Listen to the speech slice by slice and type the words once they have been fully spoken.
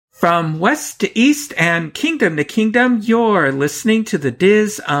From west to east and kingdom to kingdom, you're listening to the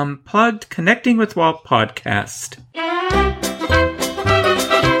Diz Unplugged Connecting with Walt podcast.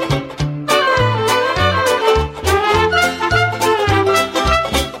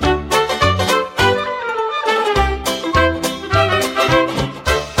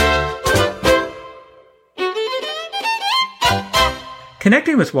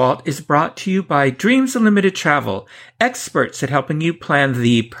 Connecting with Walt is brought to you by Dreams Unlimited Travel, experts at helping you plan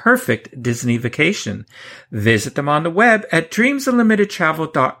the perfect Disney vacation. Visit them on the web at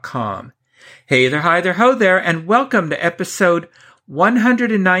dreamsunlimitedtravel.com. Hey there, hi there, ho there, and welcome to episode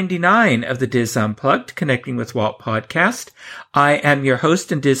 199 of the Diz Unplugged, Connecting with Walt podcast. I am your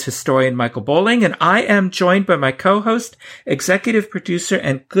host and Diz historian, Michael Bowling, and I am joined by my co-host, executive producer,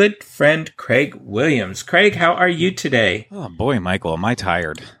 and good friend, Craig Williams. Craig, how are you today? Oh boy, Michael, am I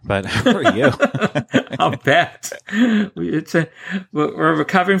tired, but how are you? I'll bet. We're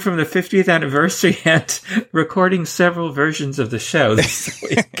recovering from the 50th anniversary and recording several versions of the show this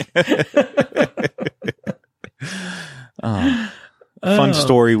week. Fun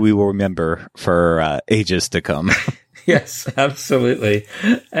story we will remember for ages to come. Yes, absolutely.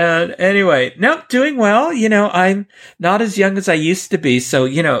 And anyway, no, doing well. You know, I'm not as young as I used to be. So,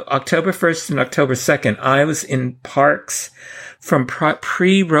 you know, October 1st and October 2nd, I was in parks from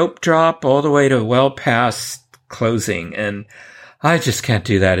pre-rope drop all the way to well past closing. And I just can't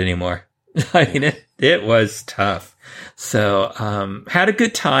do that anymore. I mean, it was tough. So, had a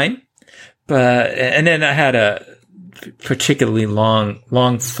good time, and then I had a particularly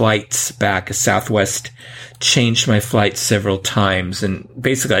long flights back. Southwest changed my flight several times, and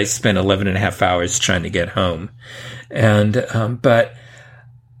basically I spent 11 and a half hours trying to get home. And but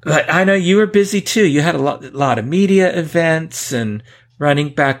I know you were busy too. You had a lot of media events and running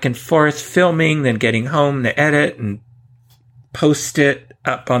back and forth, filming, then getting home to edit and post it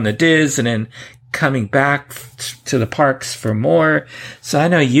up on the Diz, and then coming back to the parks for more. So I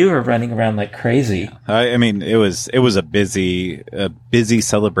know you were running around like crazy. I mean, it was a busy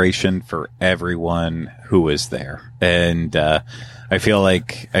celebration for everyone who was there, and I feel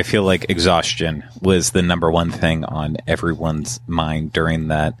like exhaustion was the number one thing on everyone's mind during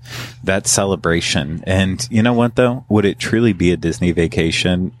that celebration. And you know what though? Would it truly be a Disney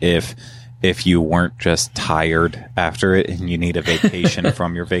vacation if you weren't just tired after it and you need a vacation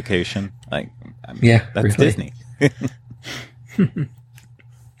from your vacation? Like, I mean, yeah, that's really. Disney.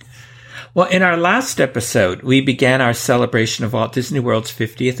 Well, in our last episode, we began our celebration of Walt Disney World's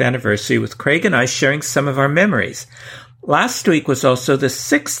 50th anniversary with Craig and I sharing some of our memories. Last week was also the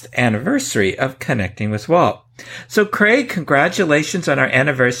 6th anniversary of Connecting with Walt. So, Craig, congratulations on our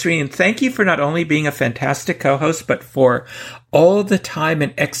anniversary, and thank you for not only being a fantastic co-host, but for all the time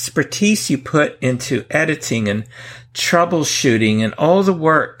and expertise you put into editing and troubleshooting and all the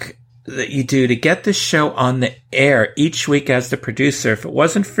work that you do to get the show on the air each week as the producer. If it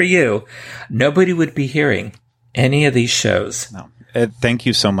wasn't for you, nobody would be hearing any of these shows. No. Thank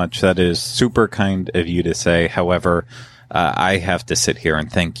you so much. That is super kind of you to say. However, I have to sit here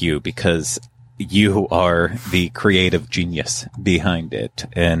and thank you because you are the creative genius behind it.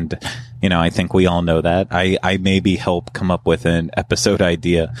 And, you know, I think we all know that. I maybe help come up with an episode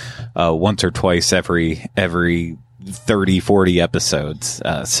idea once or twice every 30, 40 episodes.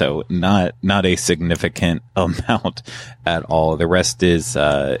 So not a significant amount at all. The rest is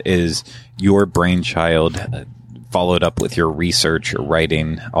your brainchild, followed up with your research, your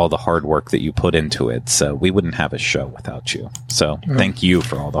writing, all the hard work that you put into it. So we wouldn't have a show without you. So thank you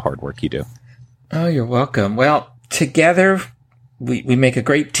for all the hard work you do. Oh, you're welcome. Well, together we make a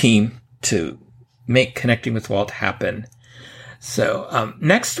great team to make Connecting with Walt happen. So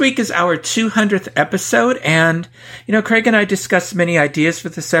next week is our 200th episode, and you know, Craig and I discussed many ideas for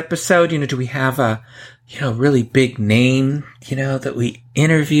this episode. You know, do we have a really big name that we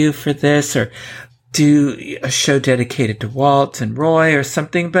interview for this, or do a show dedicated to Walt and Roy or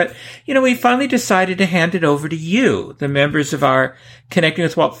something? But, we finally decided to hand it over to you, the members of our Connecting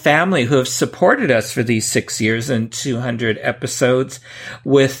with Walt family who have supported us for these 6 years and 200 episodes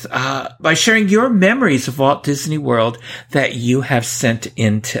by sharing your memories of Walt Disney World that you have sent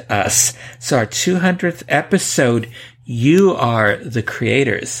in to us. So our 200th episode, you are the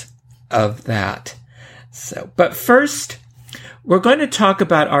creators of that. So, but first, we're going to talk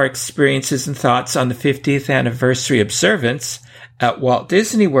about our experiences and thoughts on the 50th anniversary observance at Walt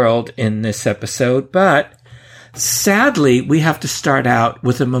Disney World in this episode, but sadly, we have to start out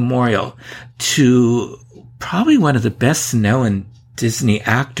with a memorial to probably one of the best-known Disney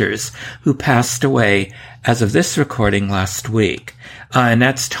actors who passed away as of this recording last week, and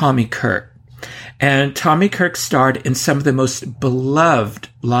that's Tommy Kirk. And Tommy Kirk starred in some of the most beloved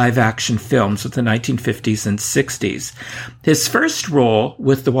live-action films of the 1950s and 60s. His first role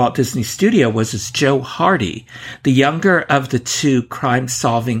with the Walt Disney Studio was as Joe Hardy, the younger of the two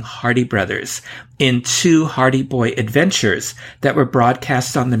crime-solving Hardy brothers, in two Hardy Boy adventures that were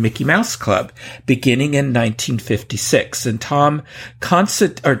broadcast on the Mickey Mouse Club beginning in 1956. And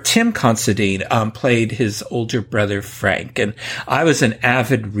Tim Considine played his older brother Frank. And I was an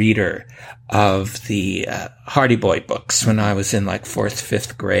avid reader of the Hardy Boy books when I was in like 4th,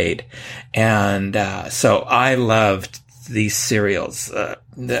 5th grade. And so I loved these serials,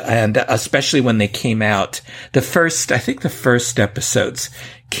 and especially when they came out. The first episodes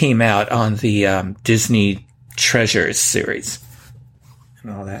came out on the Disney Treasures series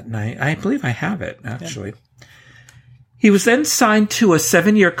and all that. And I believe I have it, actually. Yeah. He was then signed to a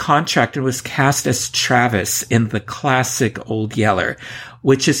 7-year contract and was cast as Travis in the classic Old Yeller,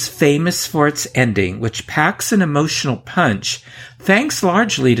 which is famous for its ending, which packs an emotional punch, thanks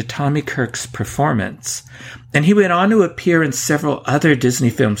largely to Tommy Kirk's performance. And he went on to appear in several other Disney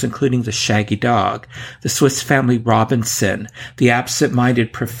films, including The Shaggy Dog, The Swiss Family Robinson, The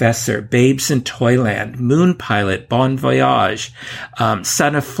Absent-Minded Professor, Babes in Toyland, Moon Pilot, Bon Voyage,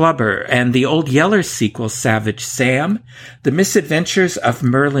 Son of Flubber, and the Old Yeller sequel, Savage Sam, The Misadventures of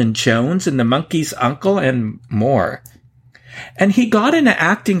Merlin Jones and the Monkey's Uncle, and more. And he got into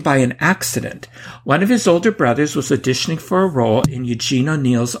acting by an accident. One of his older brothers was auditioning for a role in Eugene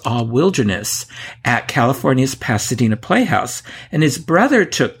O'Neill's All Wilderness at California's Pasadena Playhouse, and his brother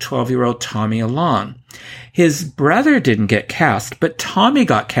took 12-year-old Tommy along. His brother didn't get cast, but Tommy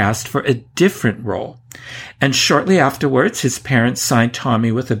got cast for a different role. And shortly afterwards, his parents signed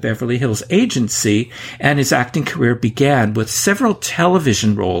Tommy with a Beverly Hills agency, and his acting career began with several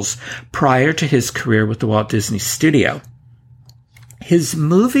television roles prior to his career with the Walt Disney Studio. His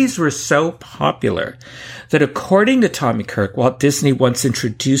movies were so popular that, according to Tommy Kirk, Walt Disney once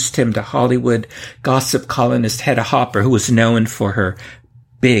introduced him to Hollywood gossip columnist Hedda Hopper, who was known for her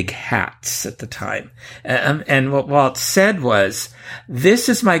big hats at the time. And what Walt said was, "This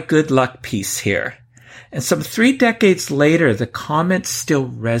is my good luck piece here." And some 3 decades later, the comment still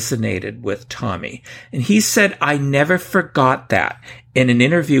resonated with Tommy. And he said, "I never forgot that," in an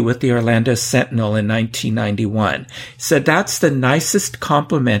interview with the Orlando Sentinel in 1991. He said, "That's the nicest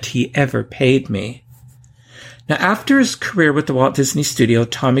compliment he ever paid me." Now, after his career with the Walt Disney Studio,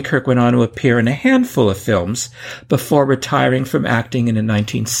 Tommy Kirk went on to appear in a handful of films before retiring from acting in the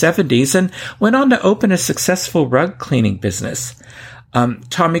 1970s and went on to open a successful rug cleaning business.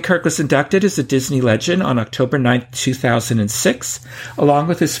 Tommy Kirk was inducted as a Disney legend on October 9, 2006, along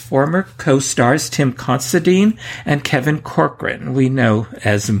with his former co-stars Tim Considine and Kevin Corcoran, we know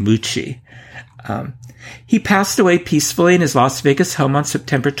as Moochie. He passed away peacefully in his Las Vegas home on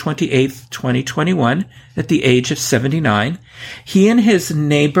September 28, 2021, at the age of 79. He and his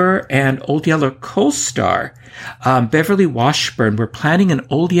neighbor and Old Yeller co-star, Beverly Washburn, were planning an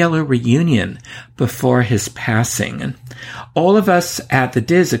Old Yeller reunion before his passing. And all of us at the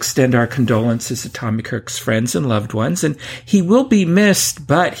Diz extend our condolences to Tommy Kirk's friends and loved ones, and he will be missed,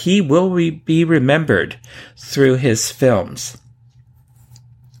 but he will be remembered through his films.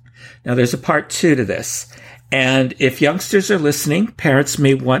 Now, there's a part 2 to this, and if youngsters are listening, parents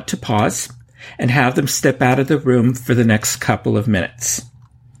may want to pause and have them step out of the room for the next couple of minutes.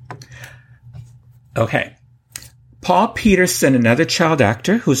 Okay. Paul Peterson, another child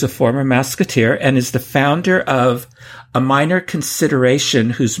actor who's a former Musketeer and is the founder of A Minor Consideration,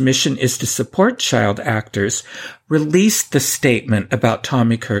 whose mission is to support child actors, released the statement about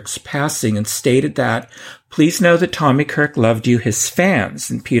Tommy Kirk's passing and stated that, "Please know that Tommy Kirk loved you, his fans."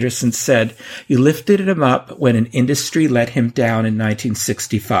 And Peterson said, "You lifted him up when an industry let him down in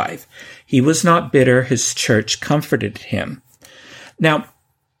 1965. He was not bitter. His church comforted him." Now,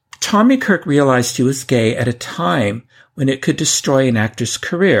 Tommy Kirk realized he was gay at a time when it could destroy an actor's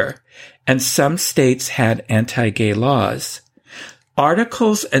career, and some states had anti-gay laws.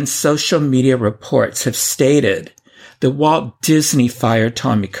 Articles and social media reports have stated that Walt Disney fired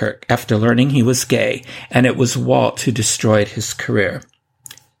Tommy Kirk after learning he was gay, and it was Walt who destroyed his career.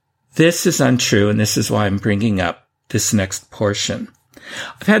 This is untrue, and this is why I'm bringing up this next portion.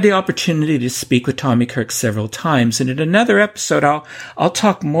 I've had the opportunity to speak with Tommy Kirk several times, and in another episode, I'll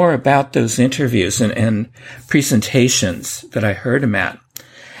talk more about those interviews and presentations that I heard him at.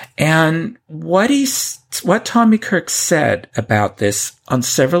 And what Tommy Kirk said about this on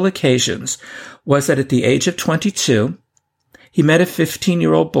several occasions was that at the age of 22, he met a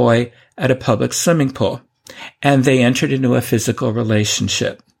 15-year-old boy at a public swimming pool, and they entered into a physical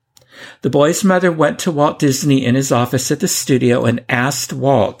relationship. The boy's mother went to Walt Disney in his office at the studio and asked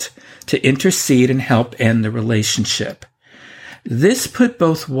Walt to intercede and help end the relationship. This put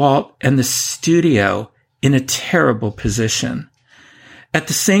both Walt and the studio in a terrible position. At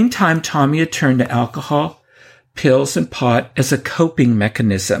the same time, Tommy had turned to alcohol, pills, and pot as a coping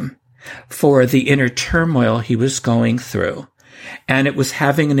mechanism for the inner turmoil he was going through, and it was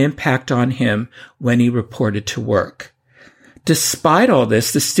having an impact on him when he reported to work. Despite all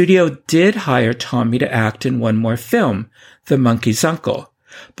this, the studio did hire Tommy to act in one more film, The Monkey's Uncle,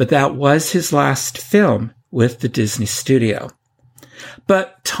 but that was his last film with the Disney studio.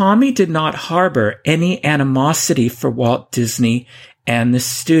 But Tommy did not harbor any animosity for Walt Disney and the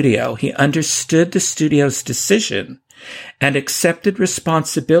studio. He understood the studio's decision and accepted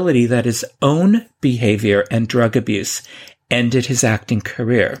responsibility that his own behavior and drug abuse ended his acting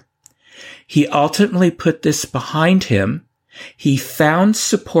career. He ultimately put this behind him. He found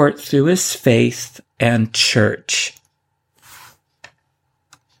support through his faith and church.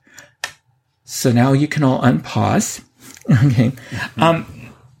 So now you can all unpause. Okay.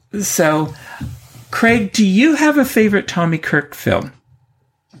 So, Craig, do you have a favorite Tommy Kirk film?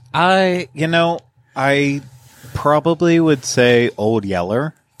 I probably would say Old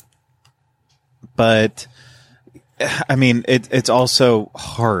Yeller, but I mean, it's also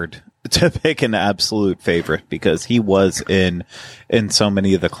hard to pick an absolute favorite because he was in so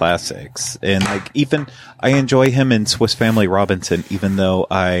many of the classics, and like even I enjoy him in Swiss Family Robinson, even though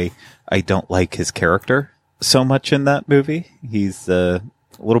I don't like his character so much in that movie. He's a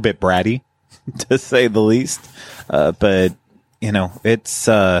little bit bratty, to say the least. But it's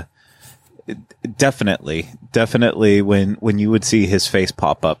definitely when you would see his face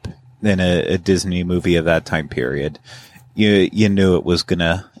pop up in a Disney movie of that time period, you knew it was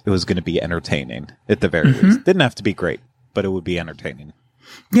gonna be entertaining at the very least. Didn't have to be great, but it would be entertaining.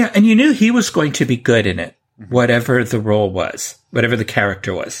 Yeah, and you knew he was going to be good in it, whatever the role was, whatever the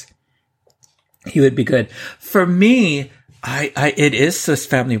character was. He would be good. For me, it is Swiss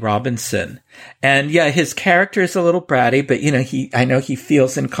Family Robinson. And yeah, his character is a little bratty, but I know he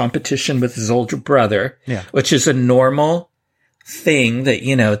feels in competition with his older brother, which is a normal thing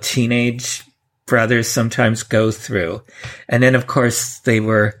that, teenage brothers sometimes go through. And then of course they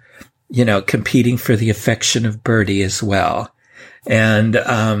were, competing for the affection of Birdie as well. And,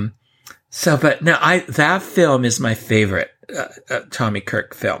 that film is my favorite Tommy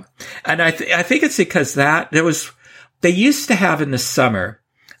Kirk film. And I think it's because they used to have in the summer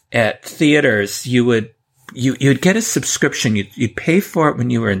at theaters, you'd get a subscription. You'd pay for it when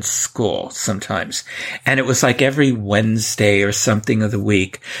you were in school sometimes. And it was like every Wednesday or something of the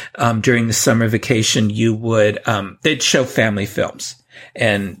week, during the summer vacation, they'd show family films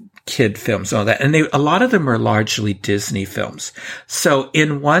and kid films and all that. And a lot of them are largely Disney films. So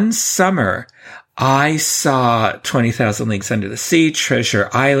in one summer, I saw 20,000 Leagues Under the Sea, Treasure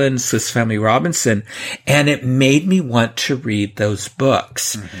Island, Swiss Family Robinson, and it made me want to read those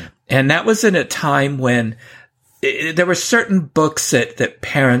books. Mm-hmm. And that was in a time when there were certain books that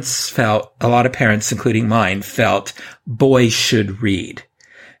parents felt, a lot of parents, including mine, felt boys should read.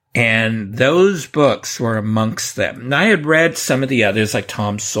 And those books were amongst them. And I had read some of the others, like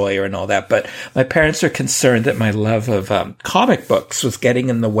Tom Sawyer and all that, but my parents are concerned that my love of comic books was getting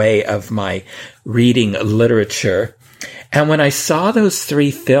in the way of my reading literature. And when I saw those three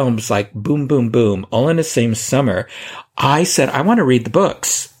films, like boom, boom, boom, all in the same summer, I said, I want to read the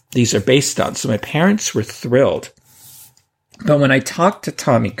books these are based on. So my parents were thrilled. But when I talked to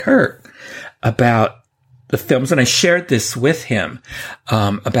Tommy Kirk about the films, and I shared this with him,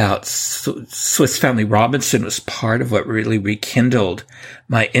 about Swiss Family Robinson was part of what really rekindled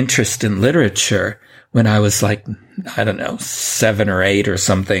my interest in literature when I was like, 7 or 8 or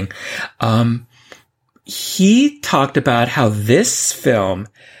something. He talked about how this film,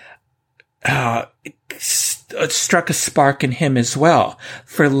 struck a spark in him as well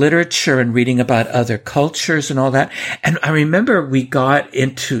for literature and reading about other cultures and all that. And I remember we got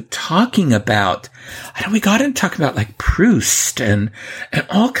into talking about like Proust and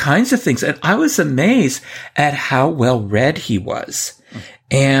all kinds of things. And I was amazed at how well read he was.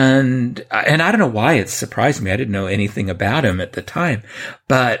 And I don't know why it surprised me. I didn't know anything about him at the time,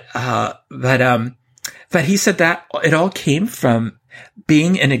 but he said that it all came from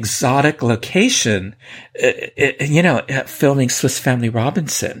being an exotic location, filming Swiss Family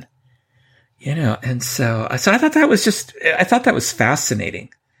Robinson, and so I thought that was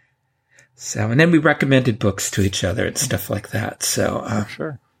fascinating. So, and then we recommended books to each other and stuff like that. So,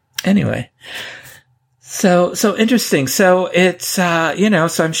 sure. Anyway, so interesting. So it's, so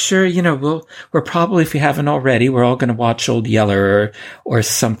I'm sure, we're probably, if we haven't already, we're all going to watch Old Yeller or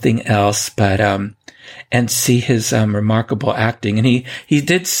something else, but, and see his remarkable acting. And he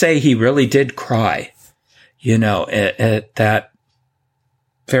did say he really did cry, at that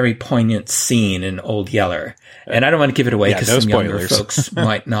very poignant scene in Old Yeller. And I don't want to give it away because some younger folks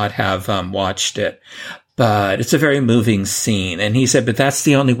might not have watched it. But it's a very moving scene. And he said, but that's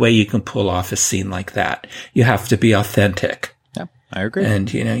the only way you can pull off a scene like that. You have to be authentic. Yeah, I agree.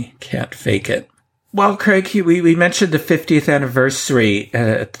 And, you can't fake it. Well, Craig, we mentioned the 50th anniversary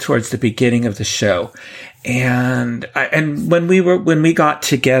towards the beginning of the show. And when we got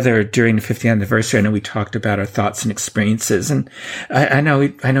together during the 50th anniversary, I know we talked about our thoughts and experiences. And I know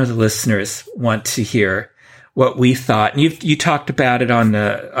the listeners want to hear what we thought. And you talked about it on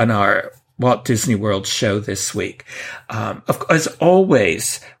our Walt Disney World show this week. As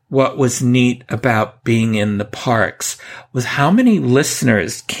always, what was neat about being in the parks was how many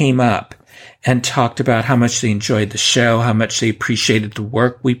listeners came up and talked about how much they enjoyed the show, how much they appreciated the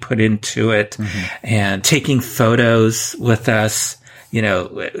work we put into it, and taking photos with us,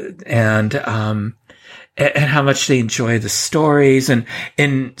 and how much they enjoy the stories, and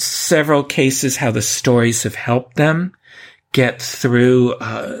in several cases, how the stories have helped them get through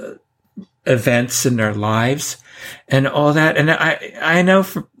events in their lives and all that. And I know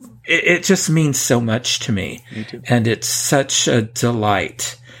it just means so much to me. Me too. And it's such a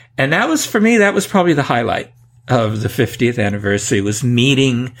delight. And that was, for me, that was probably the highlight of the 50th anniversary, was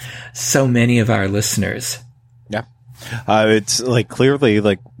meeting so many of our listeners. Yeah. It's clearly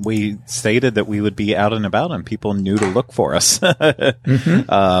we stated that we would be out and about and people knew to look for us. But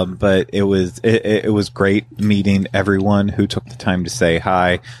it was great meeting everyone who took the time to say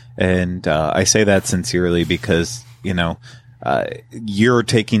hi. And I say that sincerely because, you're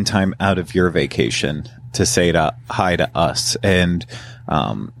taking time out of your vacation to say hi to us. And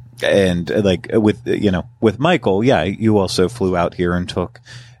with Michael, yeah, you also flew out here and took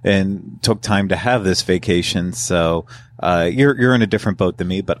time to have this vacation. So, you're in a different boat than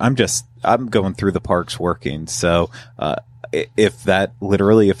me, but I'm going through the parks working. So, if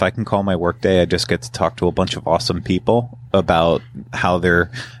I can call my work day, I just get to talk to a bunch of awesome people about how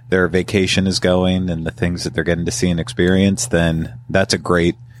their vacation is going and the things that they're getting to see and experience, then that's a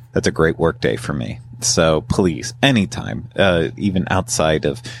great work day for me. So please, anytime, even outside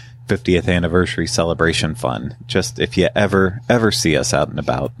of 50th anniversary celebration fun, just if you ever see us out and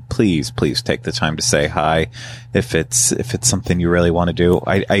about, please take the time to say hi. If it's something you really want to do,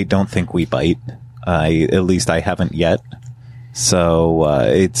 I don't think we bite. At least I haven't yet.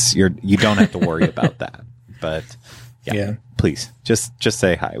 So, you don't have to worry about that, but yeah, please just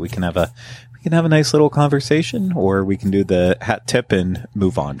say hi. We can have a nice little conversation, or we can do the hat tip and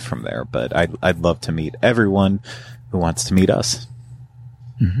move on from there. But I'd love to meet everyone who wants to meet us.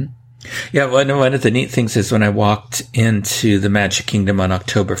 Mm-hmm. Yeah, one of the neat things is when I walked into the Magic Kingdom on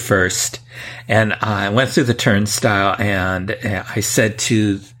October 1st, and I went through the turnstile, and I said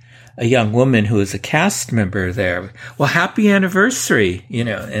to a young woman who was a cast member there, well, happy anniversary,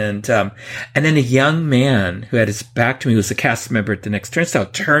 and then a young man who had his back to me, who was a cast member at the next turnstile,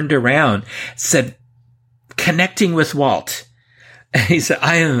 turned around, said, connecting with Walt. And he said,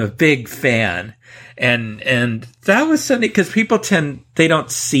 I am a big fan. And that was something, because people they don't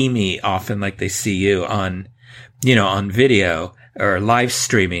see me often like they see you on video or live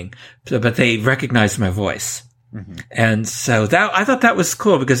streaming, but they recognize my voice. Mm-hmm. And so I thought that was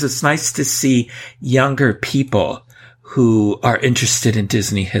cool, because it's nice to see younger people who are interested in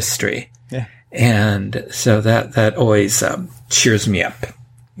Disney history. Yeah. And so that always cheers me up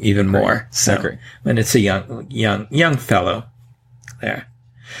even more. So when it's a young fellow there.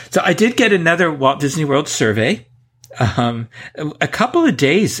 So I did get another Walt Disney World survey. A couple of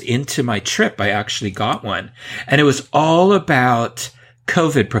days into my trip, I actually got one, and it was all about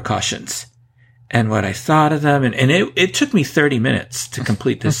COVID precautions and what I thought of them. And it took me 30 minutes to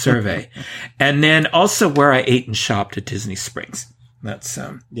complete this survey. And then also where I ate and shopped at Disney Springs. That's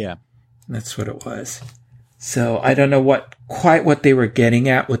what it was. So I don't know quite what they were getting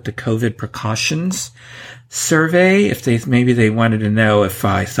at with the COVID precautions survey. If they wanted to know if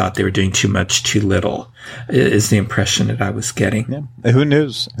I thought they were doing too much, too little, is the impression that I was getting. Yeah. Who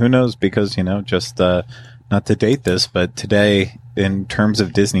knows? Because, just, not to date this, but today, in terms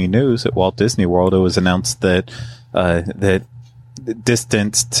of Disney news at Walt Disney World, it was announced that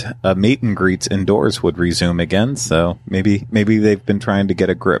distanced meet and greets indoors would resume again. So maybe they've been trying to get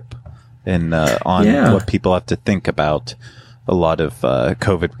a grip on what people have to think about a lot of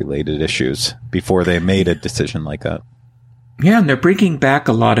COVID related issues before they made a decision like that. Yeah, and they're bringing back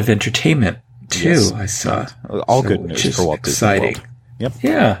a lot of entertainment too. Yes. I saw all good news for Walt Disney World. Yep.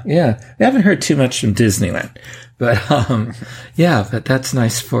 Yeah. We haven't heard too much from Disneyland, but but that's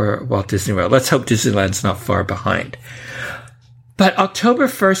nice for Walt Disney World. Let's hope Disneyland's not far behind. But October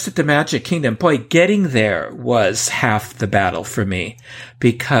 1st at the Magic Kingdom, boy, getting there was half the battle for me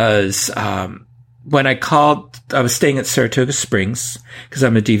because, when I called, I was staying at Saratoga Springs because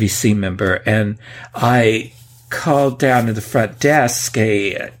I'm a DVC member, and I called down to the front desk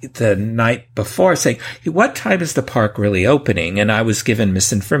the night before saying, hey, what time is the park really opening? And I was given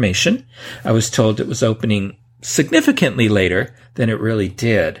misinformation. I was told it was opening significantly later than it really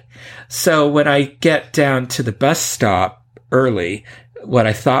did. So when I get down to the bus stop early, what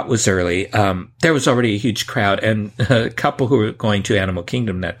I thought was early, there was already a huge crowd, and a couple who were going to Animal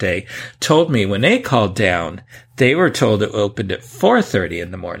Kingdom that day told me when they called down, they were told it opened at 4:30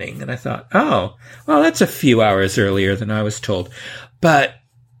 in the morning. And I thought, oh, well, that's a few hours earlier than I was told. But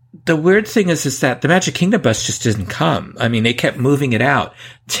the weird thing is that the Magic Kingdom bus just didn't come. I mean, they kept moving it out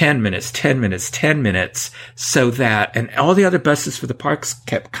 10 minutes, 10 minutes, 10 minutes, so that, and all the other buses for the parks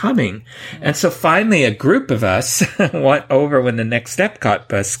kept coming. And so finally a group of us went over when the next Epcot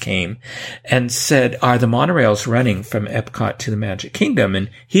bus came and said, are the monorails running from Epcot to the Magic Kingdom? And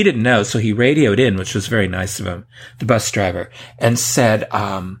he didn't know, so he radioed in, which was very nice of him, the bus driver, and said,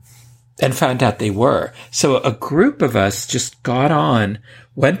 and found out they were. So a group of us just got on,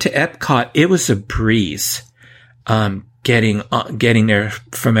 went to Epcot. It was a breeze, getting there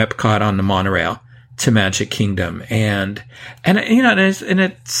from Epcot on the monorail to Magic Kingdom. And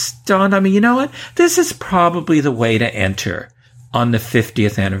it's dawned on me, you know what? This is probably the way to enter on the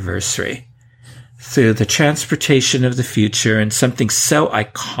 50th anniversary, through the transportation of the future and something so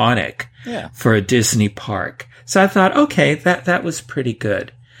iconic for a Disney park. So I thought, okay, that was pretty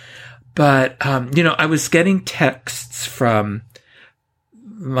good. But, I was getting texts from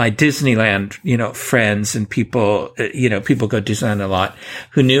my Disneyland, friends and people, people go to Disneyland a lot,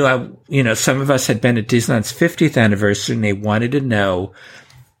 who knew some of us had been at Disneyland's 50th anniversary, and they wanted to know,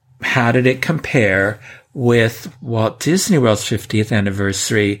 how did it compare with Walt Disney World's 50th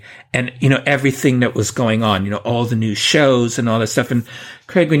anniversary and, everything that was going on, all the new shows and all that stuff. And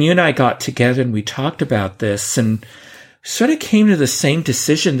Craig, when you and I got together and we talked about this and sort of came to the same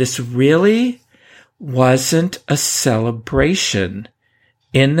decision, this really wasn't a celebration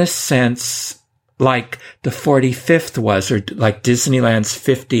in the sense like the 45th was, or like Disneyland's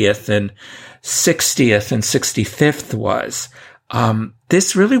 50th and 60th and 65th was.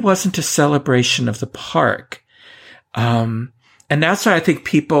 This really wasn't a celebration of the park. And that's why I think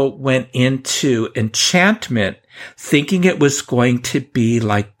people went into Enchantment thinking it was going to be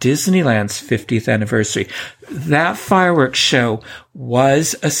like Disneyland's 50th anniversary. That fireworks show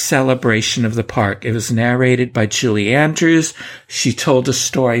was a celebration of the park. It was narrated by Julie Andrews. She told a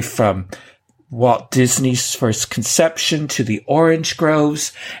story from Walt Disney's first conception to the orange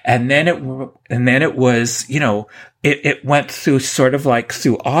groves. And then it was, it went through sort of like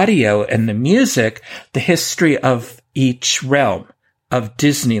through audio and the music, the history of each realm of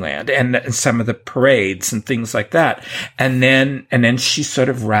Disneyland and some of the parades and things like that. And then she sort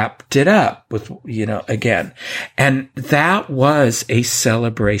of wrapped it up with, again. And that was a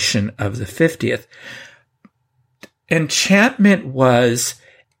celebration of the 50th. Enchantment was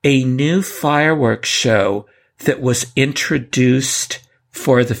a new fireworks show that was introduced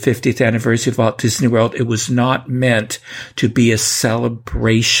for the 50th anniversary of Walt Disney World. It was not meant to be a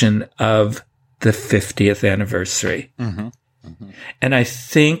celebration of the 50th anniversary. Mm-hmm. Mm-hmm. And I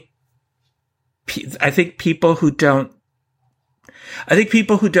think people who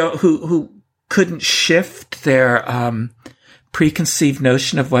couldn't shift their preconceived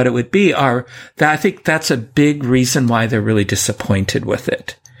notion of what it would be I think that's a big reason why they're really disappointed with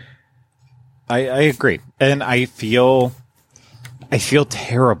it. I agree. And I feel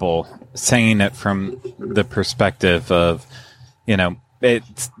terrible saying it from the perspective of,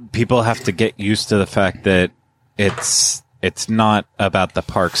 people have to get used to the fact that it's not about the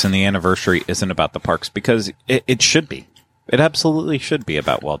parks, and the anniversary isn't about the parks, because it should be. It absolutely should be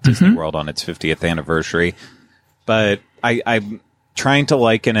about Walt Disney mm-hmm. World on its 50th anniversary. But I'm trying to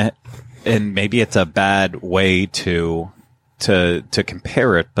liken it, and maybe it's a bad way to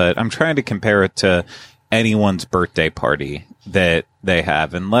compare it, but I'm trying to compare it to anyone's birthday party that they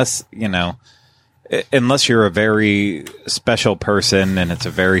have, unless you're a very special person and it's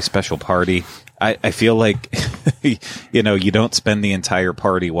a very special party. I feel like, you don't spend the entire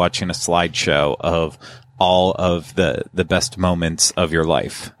party watching a slideshow of all of the best moments of your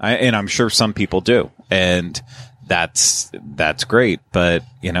life. And I'm sure some people do. And that's great. But,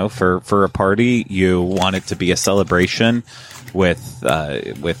 for a party, you want it to be a celebration with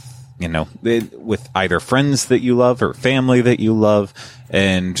either friends that you love or family that you love.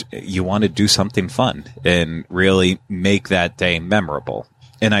 And you want to do something fun and really make that day memorable.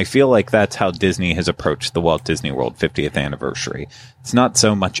 And I feel like that's how Disney has approached the Walt Disney World 50th anniversary. It's not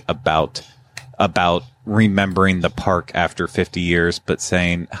so much about remembering the park after 50 years, but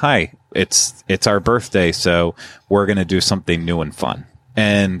saying, hi, it's our birthday, so we're going to do something new and fun.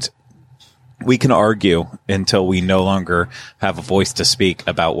 And we can argue until we no longer have a voice to speak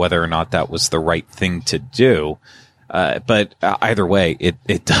about whether or not that was the right thing to do. But either way,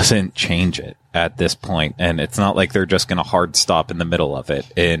 it doesn't change it at this point. And it's not like they're just going to hard stop in the middle of it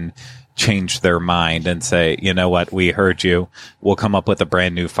and change their mind and say, you know what, we heard you. We'll come up with a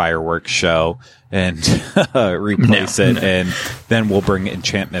brand new fireworks show and replace it. And then we'll bring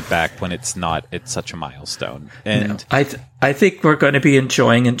Enchantment back when it's such a milestone. And I think we're going to be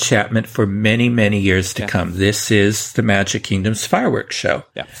enjoying Enchantment for many, many years to come. This is the Magic Kingdom's fireworks show.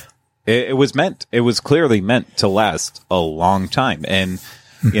 Yeah. It was clearly meant to last a long time. And,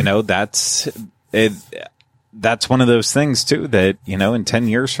 you know, that's one of those things too that, you know, in 10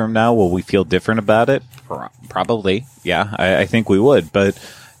 years from now, will we feel different about it? Probably. Yeah, I think we would. But,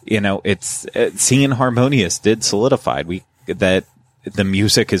 you know, seeing Harmonious did solidify that the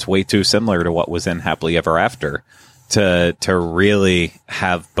music is way too similar to what was in Happily Ever After to really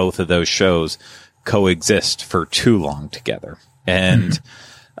have both of those shows coexist for too long together. And,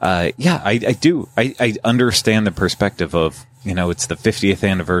 I do. I understand the perspective of, you know, it's the 50th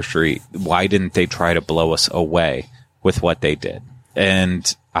anniversary. Why didn't they try to blow us away with what they did?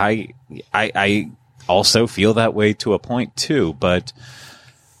 And I also feel that way to a point too, but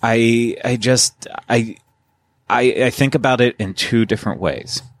I think about it in two different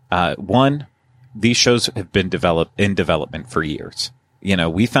ways. One, these shows have been in development for years. You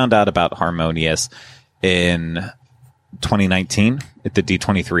know, we found out about Harmonious in 2019 at the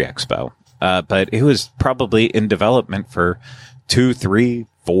D23 Expo. But it was probably in development for 2, 3,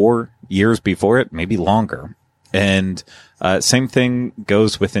 4 years before it, maybe longer. And same thing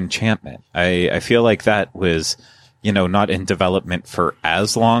goes with Enchantment. I feel like that was, you know, not in development for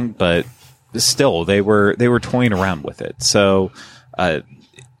as long, but still they were toying around with it. So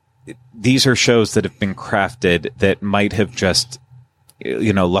these are shows that have been crafted that might have just,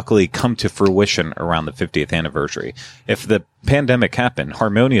 you know, luckily come to fruition around the 50th anniversary. If the pandemic happened,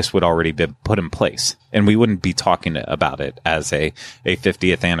 Harmonious would already be put in place, and we wouldn't be talking about it as a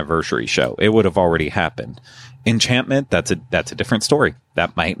 50th anniversary show. It would have already happened. Enchantment, that's a different story.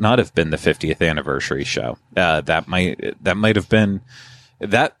 That might not have been the 50th anniversary show. That might have been,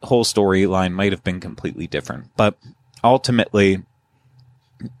 that whole storyline might have been completely different. But ultimately,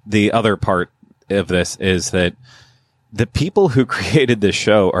 the other part of this is that the people who created this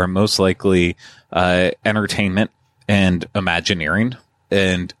show are most likely entertainment and Imagineering.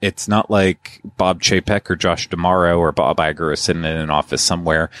 And it's not like Bob Chapek or Josh D'Amaro or Bob Iger are sitting in an office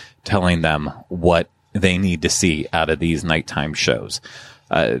somewhere telling them what they need to see out of these nighttime shows.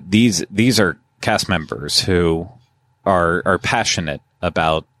 These are cast members who are passionate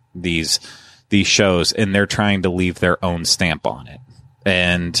about these shows, and they're trying to leave their own stamp on it.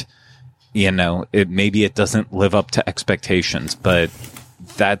 And you know, maybe it doesn't live up to expectations, but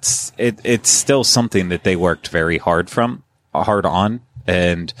it's still something that they worked very hard on,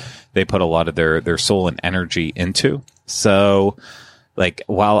 and they put a lot of their soul and energy into. So, like,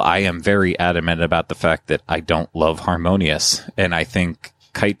 while I am very adamant about the fact that I don't love Harmonious, and I think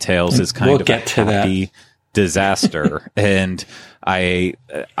Kite Tales is kind of a happy disaster, and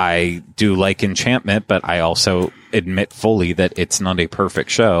I do like Enchantment, but I also admit fully that it's not a perfect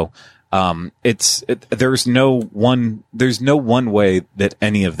show. There's no one way that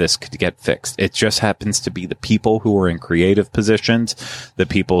any of this could get fixed. It just happens to be the people who are in creative positions, the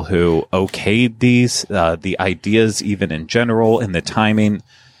people who okayed these, the ideas even in general, and the timing.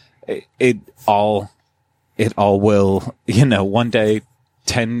 It all will, you know, one day,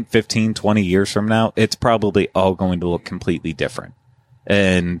 10, 15, 20 years from now, it's probably all going to look completely different.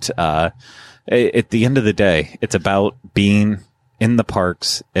 And, at the end of the day, it's about being in the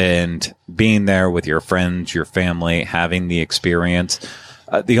parks and being there with your friends, your family, having the experience.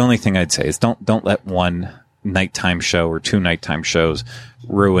 The only thing I'd say is don't let one nighttime show or two nighttime shows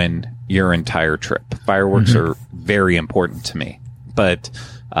ruin your entire trip. Fireworks are very important to me, but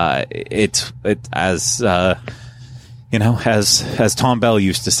it's as you know, as Tom Bell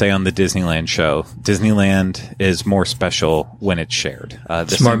used to say on the Disneyland show, Disneyland is more special when it's shared.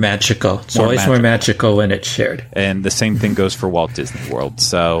 It's more magical. It's always more magical when it's shared. And the same thing goes for Walt Disney World.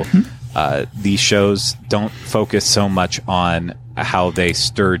 So these shows don't focus so much on how they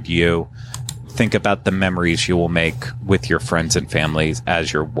stirred you. Think about the memories you will make with your friends and families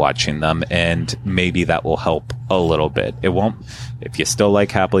as you're watching them, and maybe that will help a little bit. It won't. If you still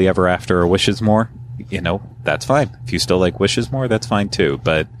like Happily Ever After or Wishes more, that's fine. If you still like Wishes more, that's fine too.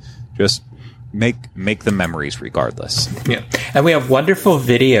 But just make the memories regardless. Yeah. And we have wonderful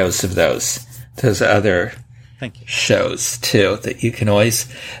videos of those other shows too that you can always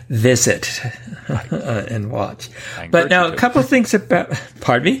visit and watch. But now a couple of things about,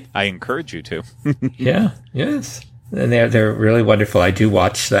 pardon me? I encourage you to. Yeah. Yes. And they're really wonderful. I do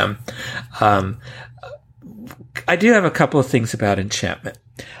watch them. I do have a couple of things about Enchantment.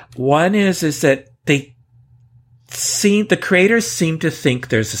 One is that the creators seem to think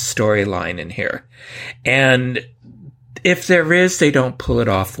there's a storyline in here. And if there is, they don't pull it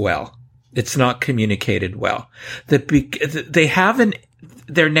off well. It's not communicated well. Their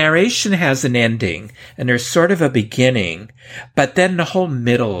narration has an ending and there's sort of a beginning, but then the whole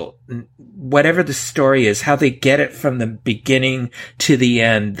middle, whatever the story is, how they get it from the beginning to the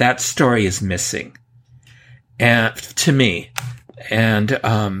end, that story is missing. And to me. And,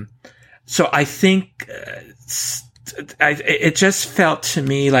 so I think, it just felt to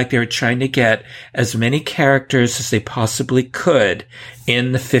me like they were trying to get as many characters as they possibly could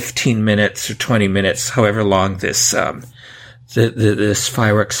in the 15 minutes or 20 minutes, however long this, this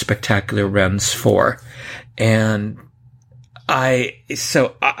fireworks spectacular runs for. And I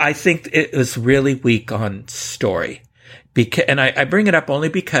think it was really weak on story. And I bring it up only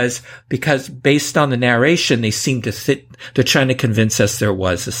because based on the narration, they seem to they're trying to convince us there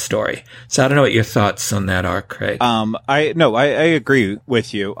was a story. So I don't know what your thoughts on that are, Craig. I agree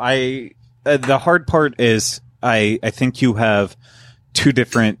with you. The hard part is I think you have two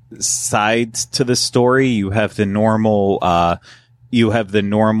different sides to the story. You have the normal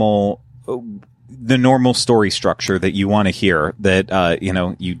story structure that you want to hear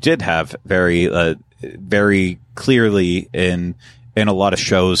that, you did have very clearly in a lot of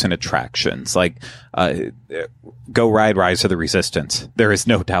shows and attractions, like Go Ride Rise of the Resistance. There is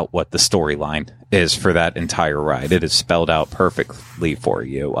no doubt what the storyline is for that entire ride. It is spelled out perfectly for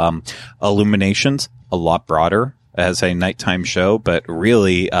you. Illuminations, a lot broader as a nighttime show, but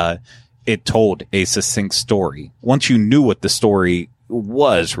really it told a succinct story. Once you knew what the story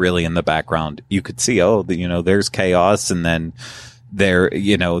was really in the background, you could see, there's chaos, and then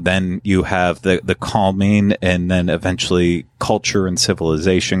then you have the calming, and then eventually culture and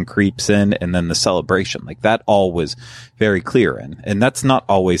civilization creeps in, and then the celebration. Like, that all was very clear. And that's not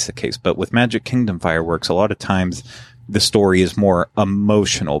always the case. But with Magic Kingdom fireworks, a lot of times the story is more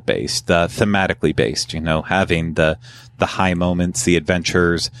emotional based, thematically based, having the high moments, the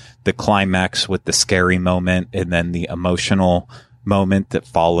adventures, the climax with the scary moment, and then the emotional moment that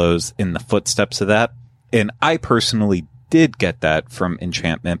follows in the footsteps of that. And I personally did get that from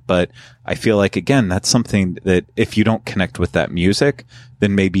Enchantment, but I feel like, again, that's something that if you don't connect with that music,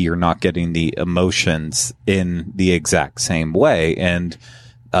 then maybe you're not getting the emotions in the exact same way. And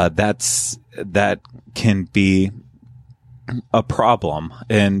that can be a problem.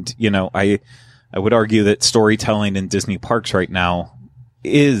 And, I would argue that storytelling in Disney parks right now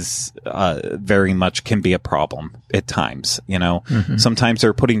is very much can be a problem at times. Mm-hmm. Sometimes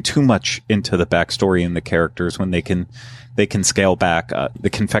they're putting too much into the backstory and the characters when they can scale back. The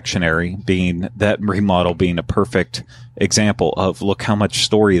confectionery remodel being a perfect example of, look how much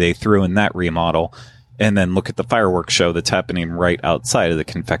story they threw in that remodel, and then look at the fireworks show that's happening right outside of the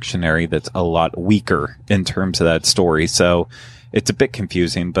confectionery that's a lot weaker in terms of that story. So it's a bit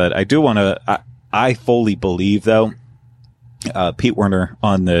confusing, but I do want to I fully believe, though, Pete Werner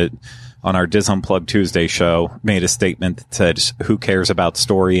on our Diz Unplugged Tuesday show made a statement that said, who cares about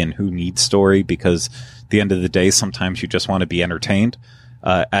story and who needs story? Because at the end of the day, sometimes you just want to be entertained.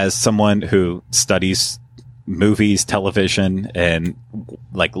 As someone who studies movies, television, and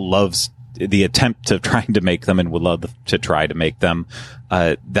loves the attempt of trying to make them and would love to try to make them,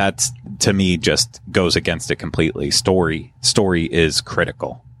 that's, to me, just goes against it completely. Story is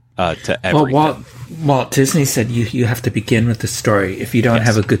critical. To everything. Well, Walt Disney said you have to begin with the story. If you don't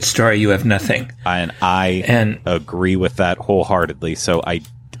have a good story, you have nothing. And I agree with that wholeheartedly. So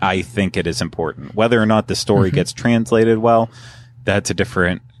I think it is important. Whether or not the story gets translated well, that's a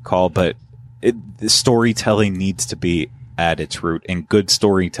different call. But the storytelling needs to be at its root, and good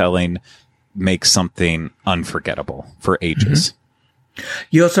storytelling makes something unforgettable for ages. Mm-hmm.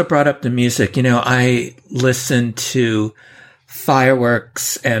 You also brought up the music. I listen to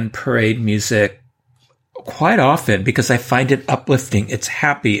fireworks and parade music quite often because I find it uplifting. It's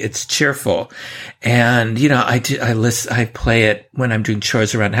happy. It's cheerful. And, I play it when I'm doing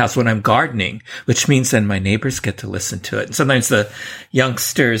chores around the house, when I'm gardening, which means then my neighbors get to listen to it. And sometimes the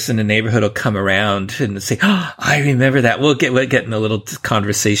youngsters in the neighborhood will come around and say, "Oh, I remember that." We'll get into little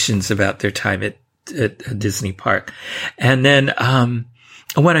conversations about their time at Disney Park. And then,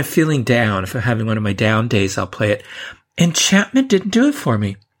 when I'm feeling down, if I'm having one of my down days, I'll play it. Enchantment didn't do it for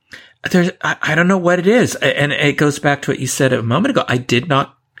me. I don't know what it is. And it goes back to what you said a moment ago.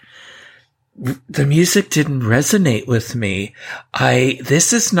 The music didn't resonate with me.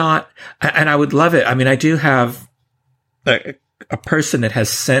 This is not, and I would love it. I mean, I do have a person that has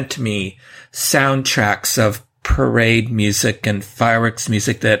sent me soundtracks of parade music and fireworks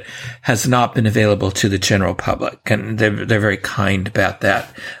music that has not been available to the general public. And they're very kind about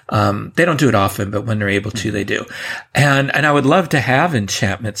that. They don't do it often, but when they're able to, they do. And I would love to have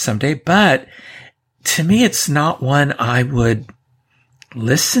Enchantment someday, but to me, it's not one I would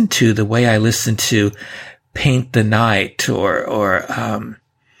listen to the way I listen to Paint the Night or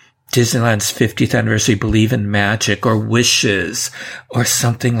Disneyland's 50th anniversary, Believe in Magic, or Wishes, or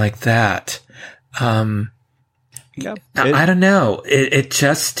something like that. Yeah, I don't know. It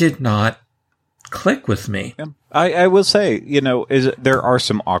just did not click with me. Yeah. I will say, there are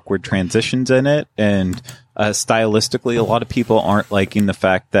some awkward transitions in it, and stylistically, a lot of people aren't liking the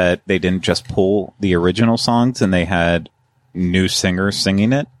fact that they didn't just pull the original songs and they had new singers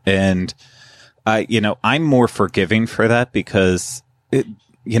singing it. And, I'm more forgiving for that because,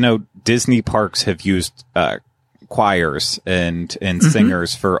 Disney parks have used choirs and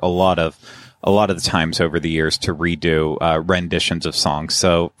singers for a lot of the times over the years to redo renditions of songs.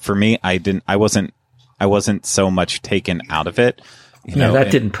 So for me, I wasn't so much taken out of it.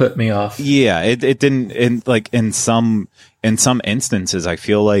 That didn't put me off. Yeah, it didn't. In some instances, I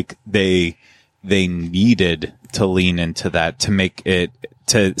feel like they needed to lean into that to make it,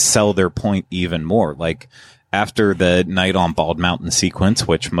 to sell their point even more. Like after the Night on Bald Mountain sequence,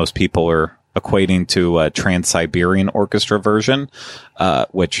 which most people are equating to a Trans-Siberian Orchestra version,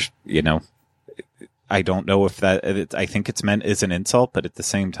 which, I don't know if I think it's meant as an insult, but at the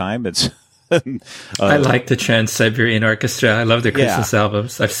same time, it's. I like the Trans-Siberian Orchestra. I love their Christmas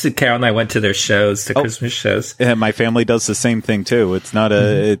albums. Carol and I went to their shows, Christmas shows. Yeah, my family does the same thing too. It's not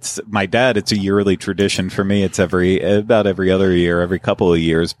it's my dad. It's a yearly tradition for me. It's about every other year, every couple of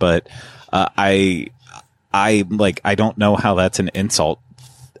years. But I don't know how that's an insult.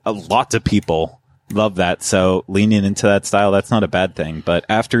 Lots of people love that. So leaning into that style, that's not a bad thing. But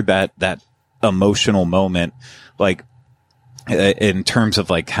after that emotional moment, like, in terms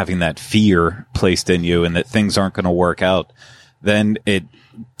of like having that fear placed in you and that things aren't going to work out, then it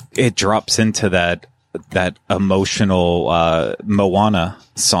drops into that emotional Moana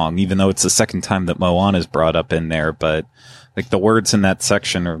song, even though it's the second time that Moana is brought up in there. But like the words in that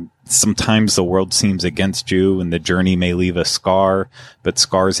section are, sometimes the world seems against you and the journey may leave a scar, but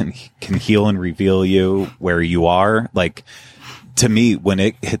scars can heal and reveal you where you are. Like, to me, when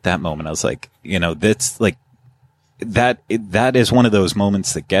it hit that moment, I was like, that's like, that is one of those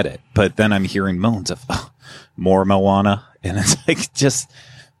moments that get it. But then I'm hearing moans of more Moana, and it's like,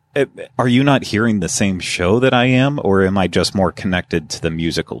 are you not hearing the same show that I am, or am I just more connected to the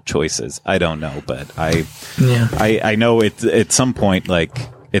musical choices? I don't know, but I know at some point, like,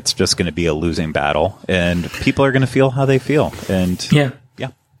 it's just going to be a losing battle, and people are going to feel how they feel, and yeah.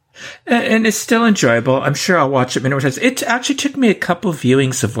 And it's still enjoyable. I'm sure I'll watch it many more times. It actually took me a couple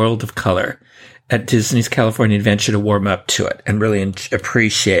viewings of World of Color at Disney's California Adventure to warm up to it and really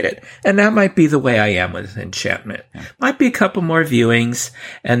appreciate it. And that might be the way I am with Enchantment. Might be a couple more viewings,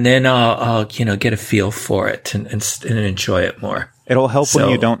 and then I'll get a feel for it and enjoy it more. It'll help when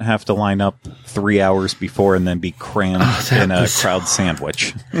you don't have to line up 3 hours before and then be crammed in a crowd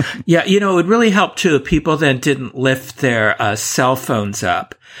sandwich. Yeah, it would really help too if people then didn't lift their cell phones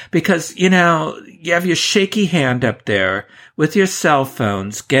up, because you have your shaky hand up there with your cell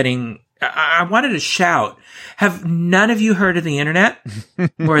phones getting. I wanted to shout. Have none of you heard of the internet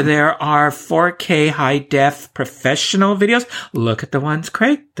where there are 4K high def professional videos? Look at the ones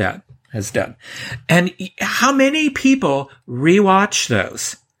Craig has done. And how many people rewatch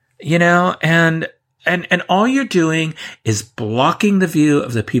those, and all you're doing is blocking the view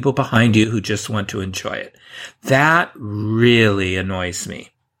of the people behind you who just want to enjoy it. That really annoys me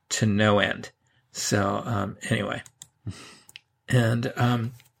to no end. So, anyway.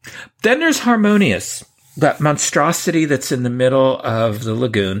 And, then there's Harmonious, that monstrosity that's in the middle of the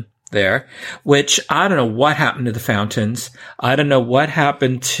lagoon there, which I don't know what happened to the fountains. I don't know what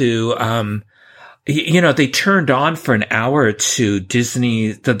happened to, they turned on for an hour or two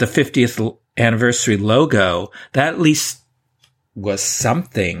Disney, the 50th anniversary logo. That at least was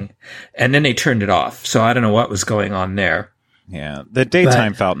something. And then they turned it off. So I don't know what was going on there. Yeah. The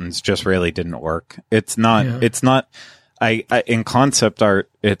daytime fountains just really didn't work. It's not, I in concept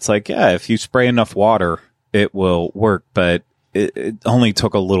art, it's like, if you spray enough water, it will work, but it only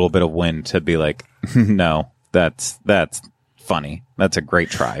took a little bit of wind to be like, no, that's funny. That's a great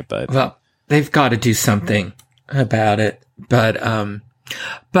try, but well, they've got to do something about it. But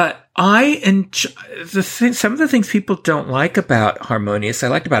I enjoy some of the things people don't like about Harmonious. I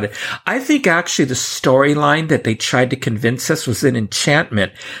liked about it. I think actually the storyline that they tried to convince us was in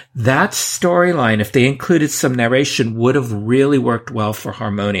Enchantment. That storyline, if they included some narration, would have really worked well for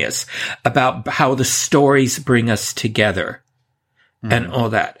Harmonious, about how the stories bring us together. And all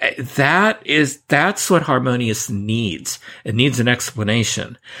that. That's what Harmonious needs. It needs an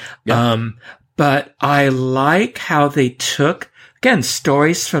explanation. Yeah. But I like how they took, again,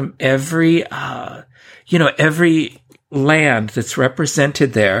 stories from every land that's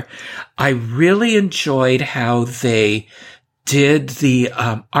represented there. I really enjoyed how they did the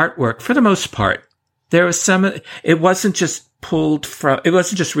artwork for the most part. There was it wasn't just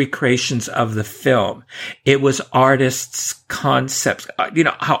recreations of the film. It was artists' concepts,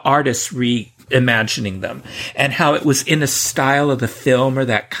 how artists reimagining them, and how it was in a style of the film or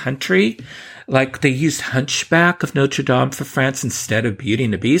that country. Like they used Hunchback of Notre Dame for France instead of Beauty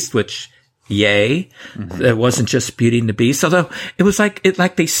and the Beast, which, yay. Mm-hmm. It wasn't just Beauty and the Beast, although it was like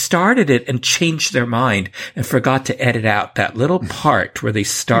they started it and changed their mind and forgot to edit out that little part where they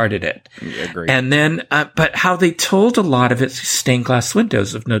started it. Agreed. And then, but how they told a lot of it through stained glass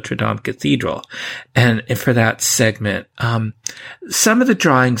windows of Notre Dame Cathedral. And for that segment, some of the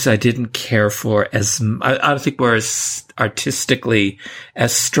drawings I didn't care for I don't think were as artistically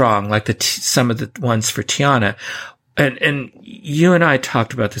as strong, like some of the ones for Tiana. And you and I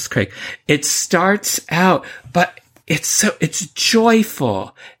talked about this, Craig. It starts out, but it's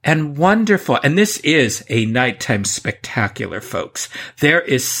joyful and wonderful. And this is a nighttime spectacular, folks. There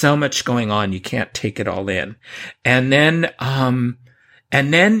is so much going on. You can't take it all in. And then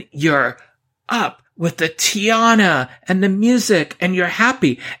you're up with the Tiana and the music and you're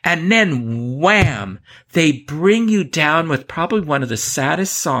happy. And then wham, they bring you down with probably one of the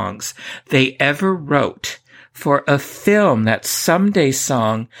saddest songs they ever wrote for a film, that Someday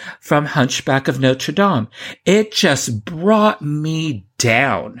song from Hunchback of Notre Dame. It just brought me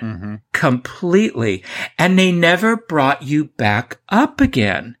down completely. And they never brought you back up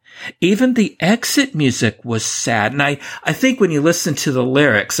again. Even the exit music was sad. And I think when you listen to the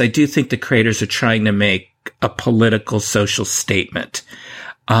lyrics, I do think the creators are trying to make a political social statement.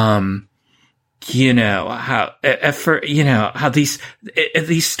 How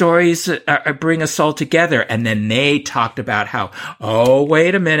these stories bring us all together. And then they talked about how, oh,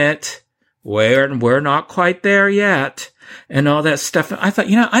 wait a minute, we're not quite there yet, and all that stuff. And I thought,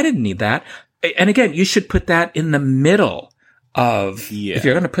 I didn't need that. And again, you should put that in the middle of, if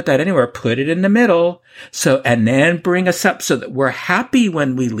you're going to put that anywhere, put it in the middle. So, and then bring us up so that we're happy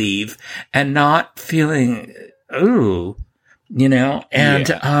when we leave and not feeling, ooh, and,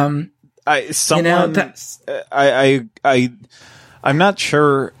 I'm not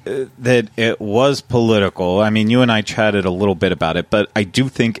sure that it was political. I mean, you and I chatted a little bit about it, but I do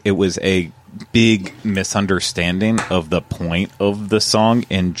think it was a big misunderstanding of the point of the song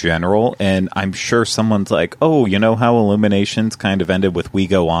in general. And I'm sure someone's like, oh, you know how Illuminations kind of ended with We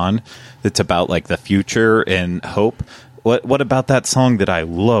Go On? It's about like the future and hope. What about that song that I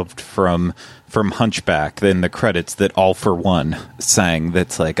loved from Hunchback in the credits that All For One sang,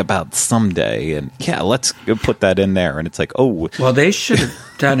 that's like about someday? And yeah, let's put that in there. And it's like, oh. Well, they should have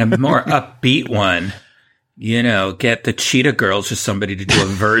done a more upbeat one. Get the Cheetah Girls or somebody to do a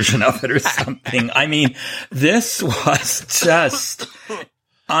version of it or something. I mean, this was just,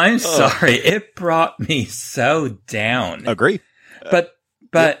 I'm sorry, it brought me so down. Agree. But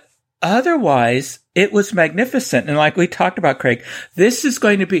otherwise, it was magnificent. And like we talked about, Craig, this is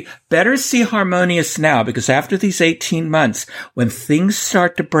going to be better see Harmonious now, because after these 18 months, when things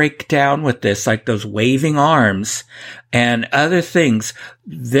start to break down with this, like those waving arms and other things,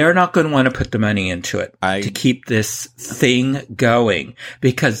 they're not going to want to put the money into it to keep this thing going,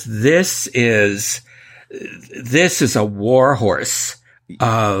 because this is a war horse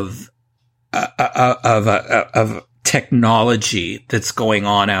of technology that's going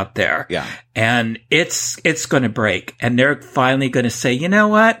on out there. Yeah. And it's going to break. And they're finally going to say, you know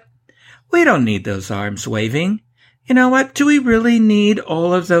what? We don't need those arms waving. You know what? Do we really need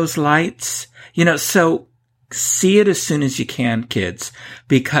all of those lights? So see it as soon as you can, kids,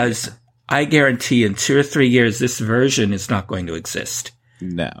 because I guarantee in 2 or 3 years, this version is not going to exist.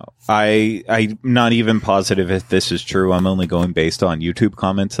 No, I'm not even positive if this is true. I'm only going based on YouTube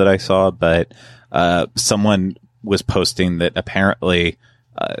comments that I saw, but someone was posting that apparently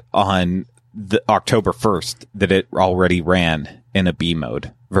on the October 1st that it already ran in a B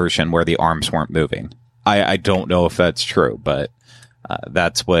mode version where the arms weren't moving. I don't know if that's true, but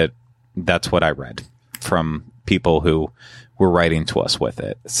that's what I read from people who were writing to us with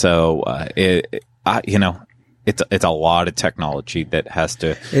it. So it's a lot of technology that has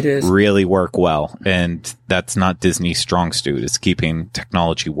to really work well, and that's not Disney's strong suit. It's keeping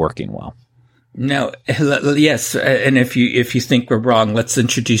technology working well. No, yes, and if you think we're wrong, let's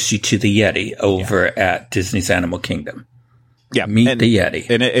introduce you to the Yeti over at Disney's Animal Kingdom. Yeah, meet the Yeti,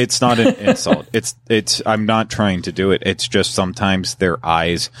 and it's not an insult. It's. I'm not trying to do it. It's just sometimes their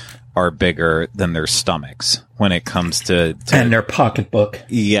eyes are bigger than their stomachs when it comes to and their pocketbook.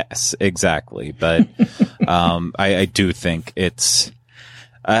 Yes, exactly. But I do think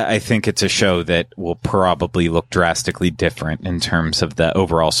I think it's a show that will probably look drastically different in terms of the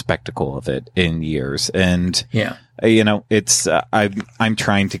overall spectacle of it in years. And it's I'm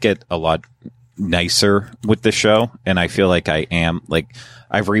trying to get a lot nicer with the show, and I feel like I am. Like,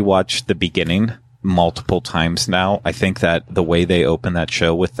 I've rewatched the beginning multiple times now. I think that the way they open that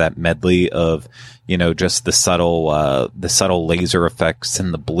show with that medley of, just the subtle laser effects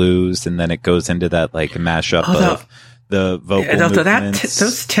and the blues, and then it goes into that like mashup of the vocal movements.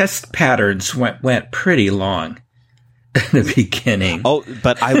 Those test patterns went pretty long in the beginning. Oh,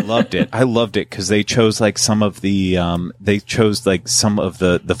 but I loved it. I loved it because they chose like some of the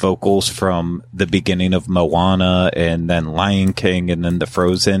the vocals from the beginning of Moana, and then Lion King, and then the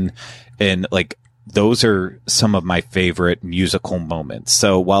Frozen, and like those are some of my favorite musical moments.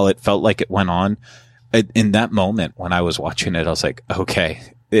 So while it felt like it went on, in that moment when I was watching it, I was like, okay,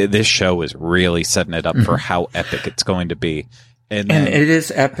 this show is really setting it up for how epic it's going to be. And it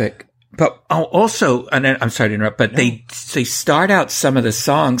is epic. But also, and I'm sorry to interrupt, but they start out some of the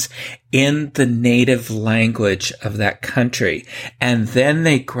songs in the native language of that country, and then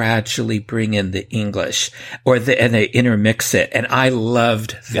they gradually bring in the English, and they intermix it, and I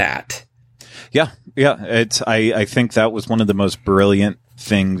loved that. Yeah. I think that was one of the most brilliant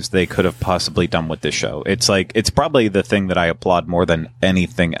things they could have possibly done with this show. It's probably the thing that I applaud more than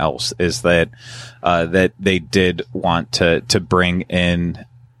anything else is that they did want to bring in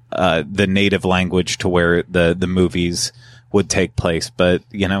the native language to where the movies would take place. But,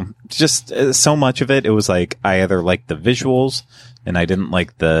 just so much of it was like, I either liked the visuals and I didn't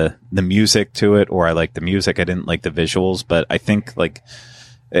like the music to it, or I liked the music, I didn't like the visuals. But I think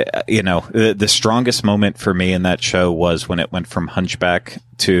the strongest moment for me in that show was when it went from Hunchback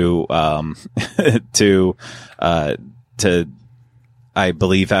to I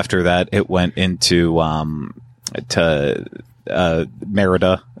believe after that it went into to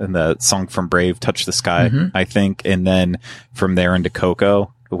Merida and the song from Brave, Touch the Sky, I think, and then from there into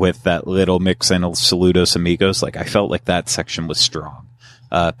Coco with that little mix in Saludos Amigos. Like, I felt like that section was strong,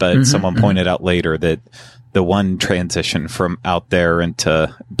 but someone pointed out later that the one transition from Out There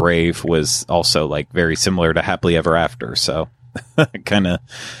into Brave was also like very similar to Happily Ever After. So kind of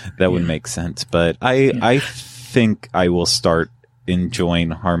that would make sense. But I think I will start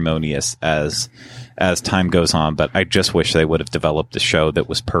enjoying Harmonious as time goes on. But I just wish they would have developed a show that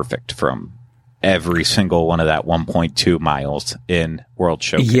was perfect from every single one of that 1.2 miles in World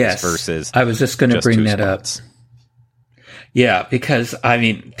Showcase versus. I was just going to bring that up. Yeah, because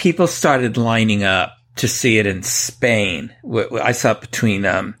people started lining up to see it in Spain. I saw it between,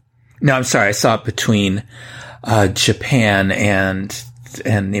 I saw it between, Japan and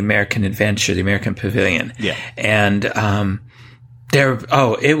the American Adventure, the American Pavilion. Yeah. And,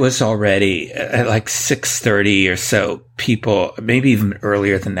 it was already at like 6:30 or so. People, maybe even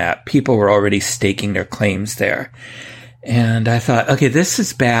earlier than that, people were already staking their claims there. And I thought, okay, this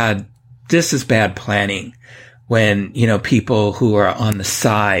is bad. This is bad planning when, people who are on the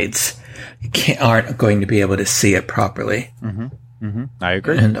sides aren't going to be able to see it properly. I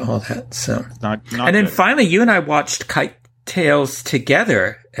agree. And all that. So, not and then finally, you and I watched Kite Tales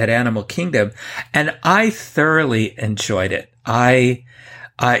together at Animal Kingdom, and I thoroughly enjoyed it. We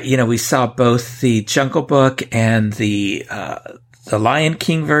saw both the Jungle Book and the Lion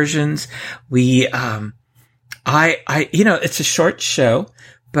King versions. It's a short show,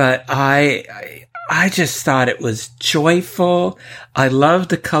 but I just thought it was joyful. I loved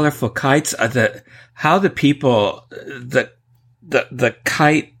the colorful kites. The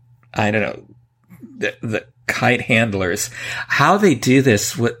kite, I don't know, the kite handlers, how they do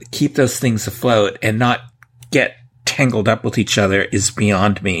this, keep those things afloat and not get tangled up with each other is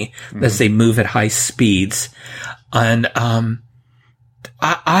beyond me as they move at high speeds. And,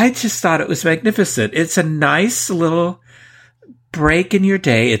 I just thought it was magnificent. It's a nice little break in your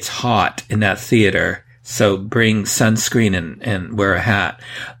day. It's hot in that theater, so bring sunscreen and wear a hat.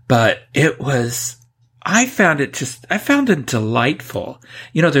 But I found it delightful.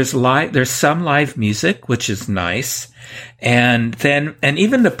 There's some live music, which is nice. And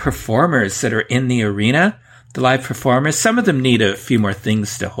even the performers that are in the arena, the live performers. Some of them need a few more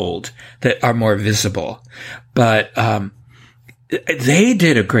things to hold that are more visible, but they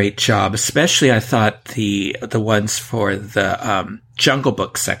did a great job. Especially, I thought the ones for the Jungle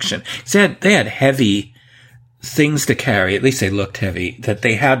Book section. They had heavy things to carry. At least they looked heavy, that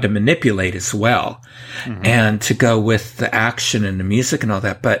they had to manipulate as well, and to go with the action and the music and all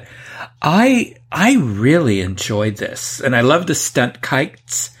that. But I really enjoyed this, and I love the stunt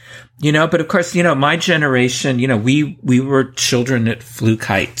kites, but of course, my generation, we were children that flew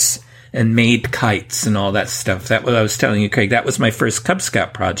kites and made kites and all that stuff. That what I was telling you, Craig, that was my first Cub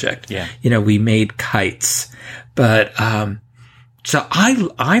Scout project. Yeah. We made kites, but, so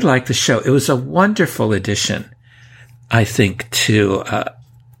I like the show. It was a wonderful addition, I think, to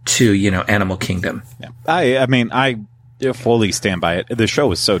Animal Kingdom. Yeah. I mean, I fully stand by it. The show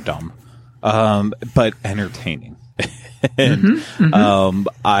was so dumb, but entertaining. And,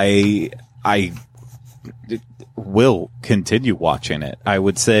 I will continue watching it. I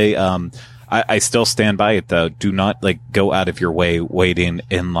would say, I still stand by it though. Do not go out of your way waiting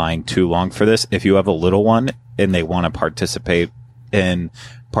in line too long for this. If you have a little one and they want to participate in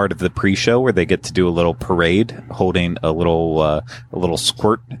part of the pre-show where they get to do a little parade holding a little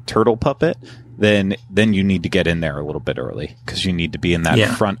squirt turtle puppet, then you need to get in there a little bit early because you need to be in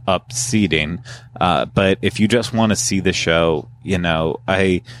that front up seating. But if you just want to see the show,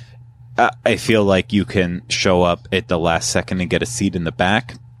 I feel like you can show up at the last second and get a seat in the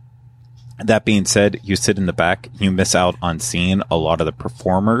back. That being said, you sit in the back, you miss out on seeing a lot of the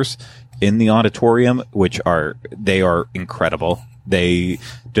performers in the auditorium, they are incredible. They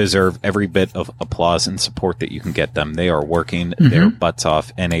deserve every bit of applause and support that you can get them. They are working their butts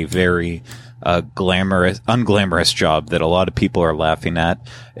off in a very unglamorous job that a lot of people are laughing at.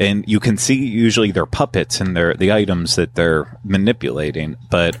 And you can see usually their puppets and the items that they're manipulating,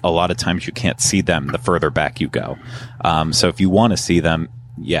 but a lot of times you can't see them the further back you go. So if you want to see them,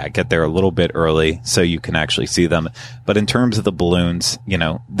 get there a little bit early so you can actually see them. But in terms of the balloons,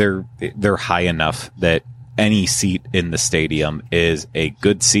 they're high enough that any seat in the stadium is a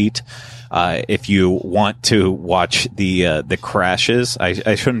good seat. If you want to watch the crashes,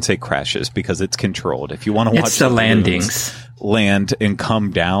 I shouldn't say crashes because it's controlled. If you want to watch the landings land and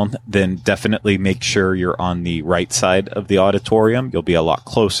come down, then definitely make sure you're on the right side of the auditorium. You'll be a lot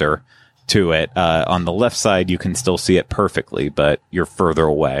closer to it. On the left side, you can still see it perfectly, but you're further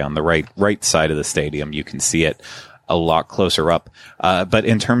away. On the right side of the stadium, you can see it a lot closer up. But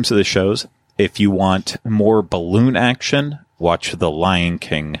in terms of the shows, if you want more balloon action, watch the Lion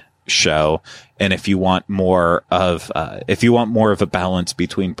King show. And if you want more of a balance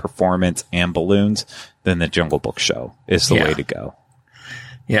between performance and balloons, then the Jungle Book show is the way to go.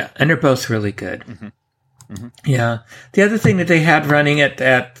 Yeah, and they're both really good. Yeah. The other thing that they had running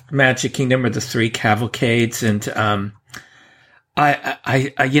at Magic Kingdom were the 3 cavalcades, and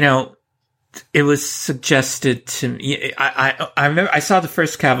it was suggested to me. I remember I saw the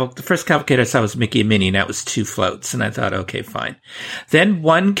first cavalcade I saw was Mickey and Minnie, and that was 2 floats, and I thought, okay, fine. Then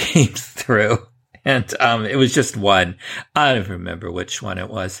one came through, and it was just one. I don't remember which one it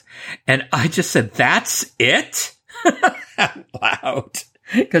was, and I just said, "That's it," out loud.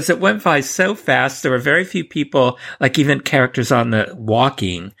 Because it went by so fast. There were very few people, even characters on the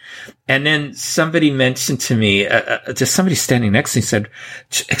walking. And then somebody mentioned to me, just somebody standing next to me said,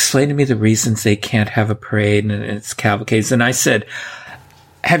 explain to me the reasons they can't have a parade and it's cavalcades. And I said,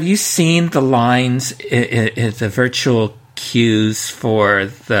 have you seen the lines, the virtual queues for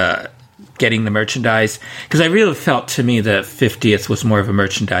getting the merchandise? Because I really felt, to me, the 50th was more of a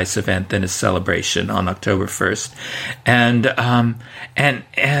merchandise event than a celebration on October 1st.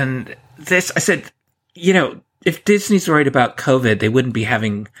 And this, I said, if Disney's worried about COVID, they wouldn't be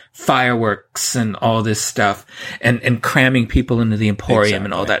having fireworks and all this stuff and cramming people into the Emporium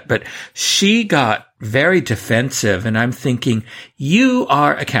and all that. But she got very defensive, and I'm thinking, you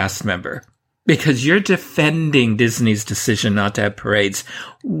are a cast member, because you're defending Disney's decision not to have parades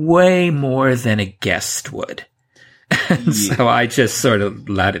way more than a guest would. And so I just sort of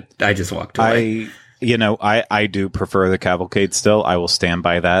I just walked away. I do prefer the cavalcade still. I will stand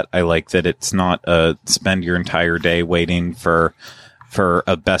by that. I like that it's not spend your entire day waiting for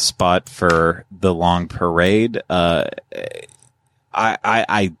a best spot for the long parade. I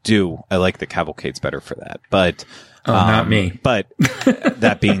like the cavalcades better for that. But not me. But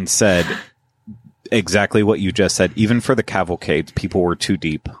that being said, exactly what you just said. Even for the cavalcades, people were too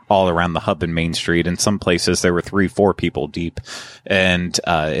deep all around the hub and Main Street. In some places, there were 3-4 people deep, and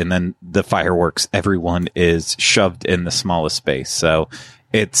then the fireworks, everyone is shoved in the smallest space. So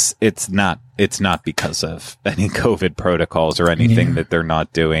it's not because of any COVID protocols or anything that they're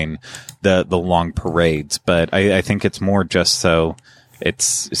not doing the long parades. But I think it's more just so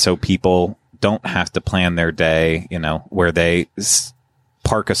people don't have to plan their day, where they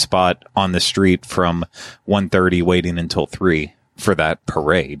park a spot on the street from 1:30 waiting until 3 for that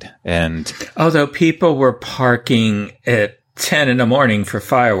parade. And although people were parking at 10 in the morning for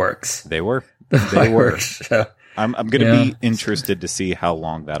fireworks. They were. So, I'm going to be interested to see how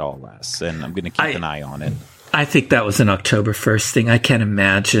long that all lasts, and I'm going to keep an eye on it. I think that was an October 1st thing. I can't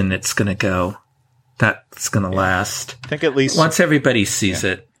imagine it's going to go. That's going to last. I think at least once everybody sees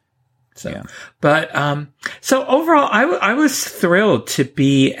it. So, but so overall, I was thrilled to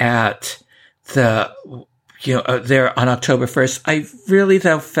be at the there on October 1st. I really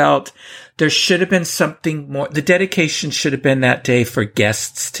though felt there should have been something more. The dedication should have been that day for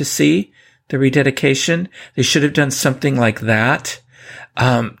guests to see the rededication. They should have done something like that,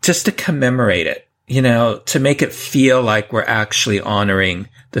 just to commemorate it, to make it feel like we're actually honoring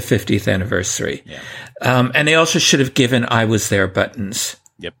the 50th anniversary. Yeah. And they also should have given I Was There buttons.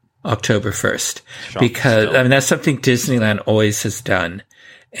 Yep. October 1st, because that's something Disneyland always has done.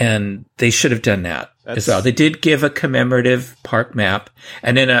 And they should have done that as well. They did give a commemorative park map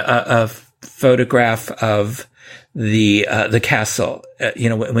and then a photograph of the castle,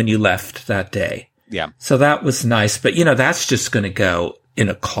 when you left that day. Yeah. So that was nice. But, that's just going to go in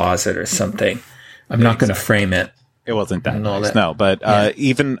a closet or something. I'm not going to frame it. It wasn't that nice. No, but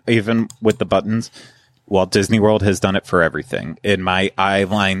even with the buttons, Walt Disney World has done it for everything. In my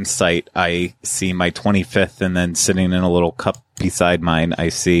eyeline sight, I see my 25th, and then sitting in a little cup beside mine, I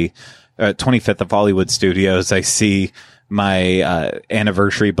see 25th of Hollywood Studios. I see my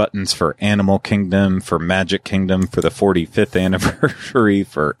anniversary buttons for Animal Kingdom, for Magic Kingdom, for the 45th anniversary,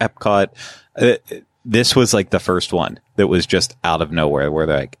 for Epcot. This was like the first one that was just out of nowhere, where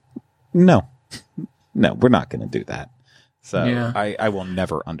they're like, no, we're not going to do that. So I will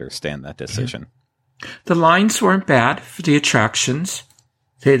never understand that decision. The lines weren't bad for the attractions.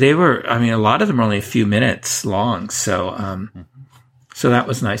 They were, a lot of them were only a few minutes long. So, so that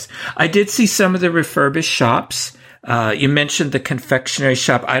was nice. I did see some of the refurbished shops. You mentioned the confectionery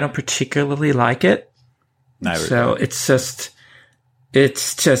shop. I don't particularly like it. So it's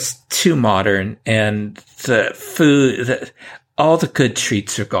just too modern, and the food, all the good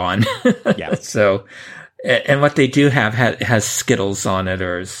treats are gone. Yeah. So, and what they do have has Skittles on it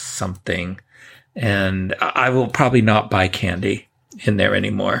or something. And I will probably not buy candy in there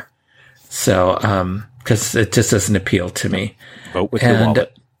anymore. So, cause it just doesn't appeal to me. Vote with your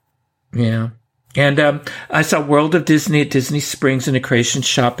wallet. Yeah. And, I saw World of Disney at Disney Springs and a creation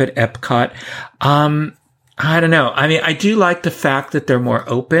shop at Epcot. I don't know. I do like the fact that they're more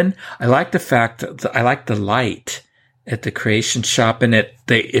open. I like the fact that I like the light at the creation shop, and that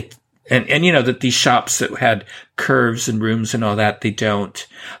that these shops that had curves and rooms and all that, they don't.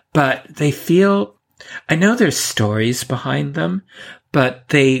 But they feel, I know there's stories behind them, but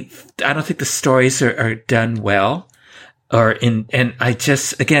I don't think the stories are done well. And I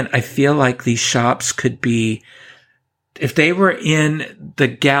feel like these shops could be, if they were in the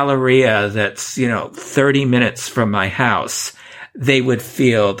Galleria that's, 30 minutes from my house, they would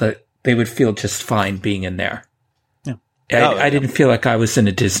feel just fine being in there. I didn't feel like I was in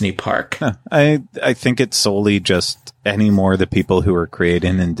a Disney park. Huh. I think it's solely just anymore the people who are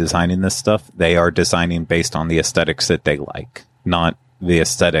creating and designing this stuff, they are designing based on the aesthetics that they like, not the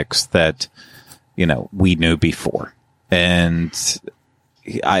aesthetics that, we knew before. And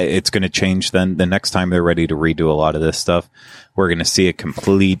it's going to change then. The next time they're ready to redo a lot of this stuff, we're going to see a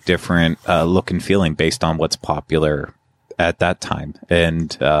complete different look and feeling based on what's popular at that time.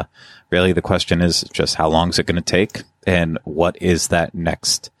 And really the question is just how long is it going to take? And what is that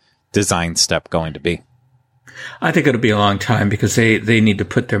next design step going to be? I think it'll be a long time because they need to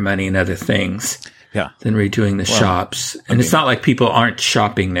put their money in other things than redoing the shops. And it's not like people aren't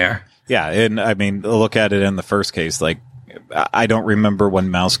shopping there. Yeah. And look at it in the first case. Like, I don't remember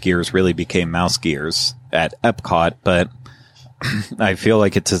when Mouse Gears really became Mouse Gears at Epcot, but I feel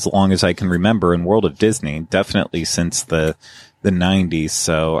like it's as long as I can remember in World of Disney, definitely since the 90s.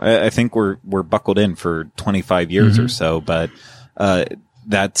 So I think we're buckled in for 25 years or so, but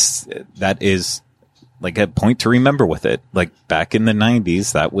that is like a point to remember with it. Like back in the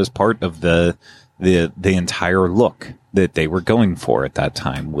 90s, that was part of the entire look that they were going for at that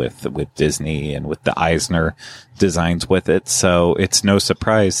time with Disney and with the Eisner designs with it. So it's no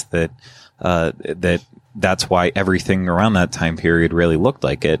surprise that that's why everything around that time period really looked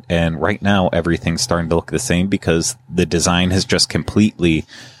like it. And right now everything's starting to look the same because the design has just completely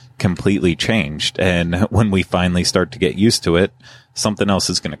changed. And when we finally start to get used to it, something else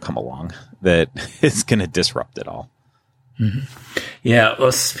is going to come along that is going to disrupt it all. Mm-hmm. Yeah,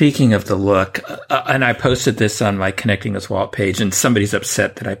 well, speaking of the look, and I posted this on my Connecting with Walt page, and somebody's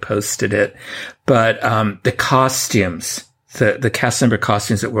upset that I posted it, but the costumes, the cast member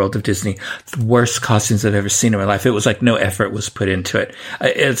costumes at World of Disney, the worst costumes I've ever seen in my life. It was like no effort was put into it.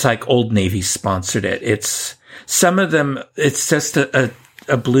 It's like Old Navy sponsored it. It's some of them, it's just a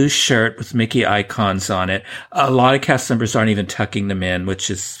blue shirt with Mickey icons on it. A lot of cast members aren't even tucking them in,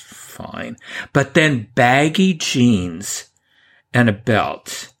 which is fine. But then baggy jeans and a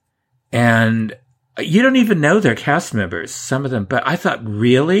belt. And you don't even know they're cast members, some of them. But I thought,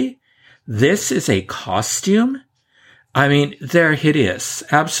 really? This is a costume? I mean, they're hideous,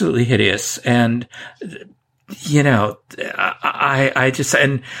 absolutely hideous. And, you know, I just,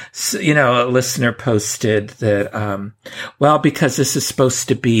 and, you know, a listener posted that, well, because this is supposed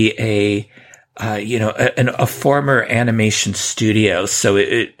to be a former animation studio. So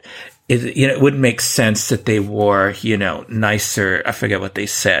it wouldn't make sense that they wore, you know, nicer, I forget what they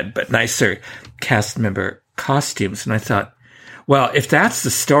said, but nicer cast member costumes. And I thought, well, if that's the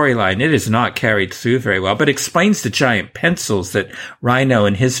storyline, it is not carried through very well, but explains the giant pencils that Rhino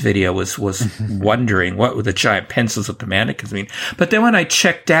in his video was wondering what were the giant pencils that the mannequins mean. But then when I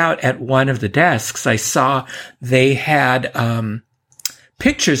checked out at one of the desks, I saw they had,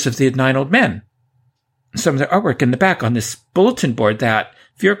 pictures of the 9 old men. Some of their artwork in the back on this bulletin board that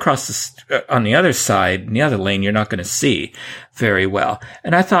if you're across on the other side, in the other lane, you're not going to see very well.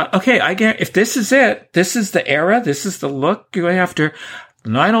 And I thought, okay, if this is it, this is the era, this is the look, you're going after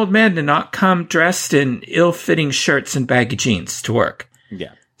 9 old men to not come dressed in ill-fitting shirts and baggy jeans to work.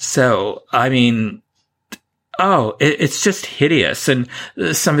 Yeah. So, I mean, it's just hideous. And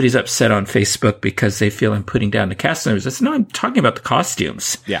somebody's upset on Facebook because they feel I'm putting down the cast members. I said, no, I'm talking about the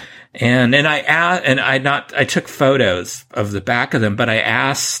costumes. Yeah. And I took photos of the back of them, but I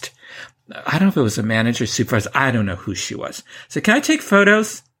asked, I don't know if it was a manager, supervisor, I don't know who she was. So can I take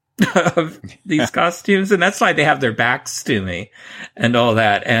photos of these costumes? And that's why they have their backs to me and all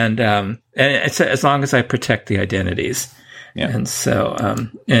that. And it's as long as I protect the identities. Yeah. And so,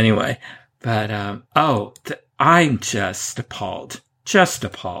 anyway, but, I'm just appalled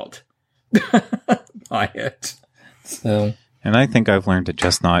by it. So. And I think I've learned to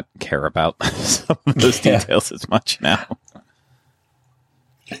just not care about some of those details as much now.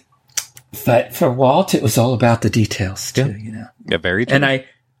 But for Walt, it was all about the details too, you know. Yeah, very true.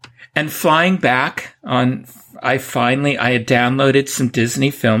 And flying back on, I had downloaded some Disney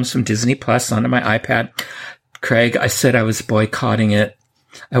films from Disney Plus onto my iPad. Craig, I said I was boycotting it.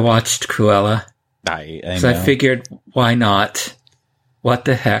 I watched Cruella. So I figured, why not? What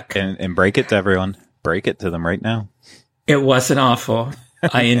the heck? And break it to everyone. Break it to them right now. It wasn't awful.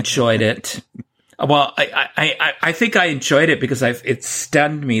 I enjoyed it. Well, I think I enjoyed it because it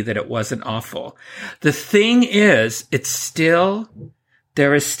stunned me that it wasn't awful. The thing is,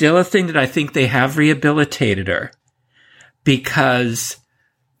 there is still a thing that I think they have rehabilitated her because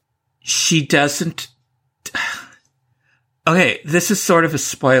she doesn't. Okay, this is sort of a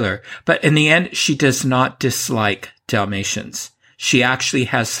spoiler, but in the end, she does not dislike Dalmatians. She actually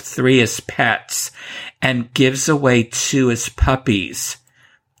has 3 as pets and gives away 2 as puppies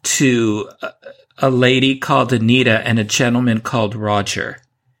to a lady called Anita and a gentleman called Roger.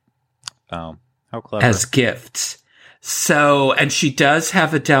 Oh, how clever. As gifts. So, and she does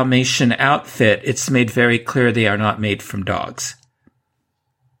have a Dalmatian outfit. It's made very clear they are not made from dogs.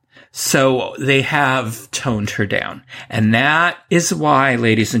 So they have toned her down. And that is why,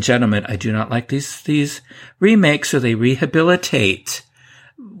 ladies and gentlemen, I do not like these remakes where they rehabilitate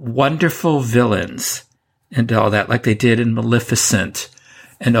wonderful villains and all that, like they did in Maleficent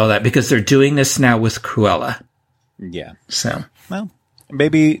and all that, because they're doing this now with Cruella. Yeah. So, well,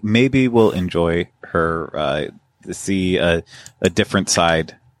 maybe we'll enjoy her, see a different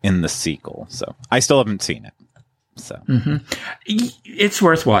side in the sequel. So I still haven't seen it. So it's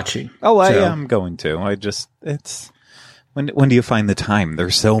worth watching. Oh, I am going to. It's when do you find the time?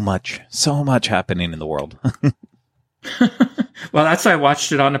 There's so much happening in the world. Well, that's why I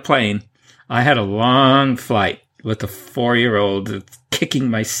watched it on a plane. I had a long flight with a 4-year-old kicking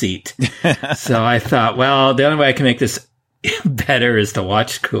my seat. So I thought, well, the only way I can make this better is to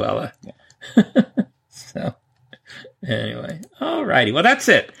watch Cruella. Yeah. So anyway, alrighty. Well, that's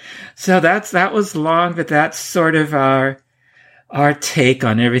it. So that was long, but that's sort of our take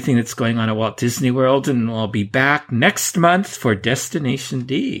on everything that's going on at Walt Disney World, and we'll be back next month for Destination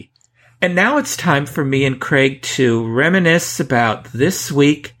D. And now it's time for me and Craig to reminisce about this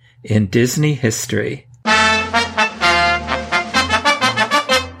week in Disney history.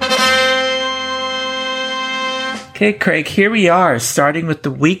 Okay, Craig, here we are, starting with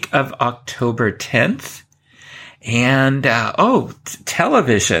the week of October 10th. And,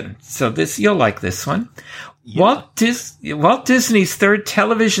 television. So you'll like this one. Yeah. Walt Disney's third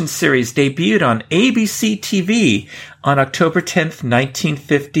television series debuted on ABC TV on October 10th,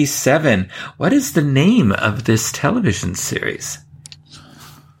 1957. What is the name of this television series?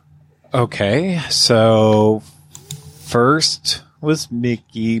 Okay, so first was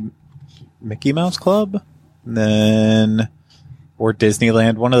Mickey Mouse Club, then or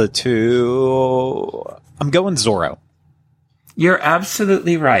Disneyland, one of the two. I'm going Zorro. You're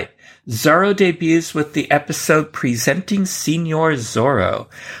absolutely right. Zorro debuts with the episode Presenting Senor Zorro.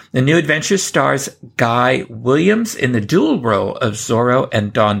 The new adventure stars Guy Williams in the dual role of Zorro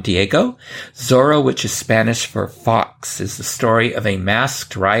and Don Diego. Zorro, which is Spanish for fox, is the story of a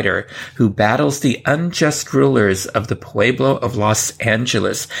masked rider who battles the unjust rulers of the Pueblo of Los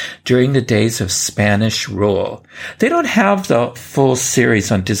Angeles during the days of Spanish rule. They don't have the full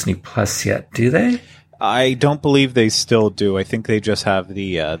series on Disney Plus yet, do they? I don't believe they still do. I think they just have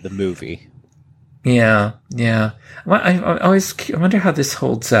the movie. Yeah. Well, I wonder how this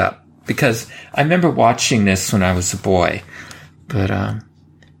holds up, because I remember watching this when I was a boy, but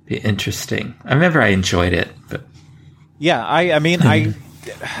be interesting. I remember I enjoyed it, but yeah,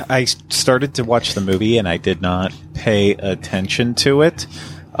 I started to watch the movie and I did not pay attention to it.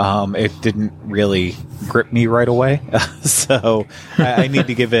 It didn't really grip me right away, so I need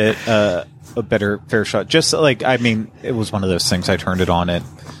to give it a better fair shot. Just like, it was one of those things. I turned it on at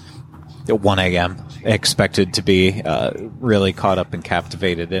 1 a.m. expected to be really caught up and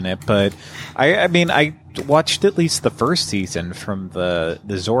captivated in it. But I watched at least the first season from the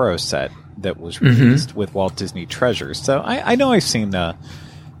Zorro set that was released with Walt Disney Treasures. So I know I've seen.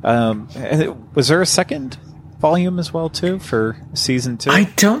 Was there a second volume as well too for season 2? I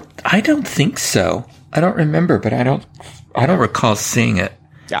don't think so. I don't remember, but I don't recall seeing it.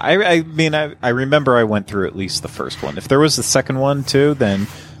 Yeah, I remember I went through at least the first one. If there was the second one too, then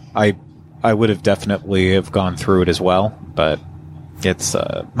I would have definitely have gone through it as well. But it's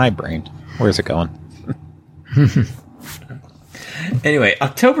my brain. Where's it going? Anyway,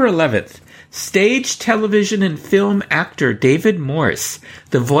 October 11th. Stage, television, and film actor David Morse,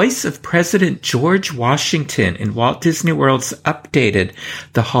 the voice of President George Washington in Walt Disney World's updated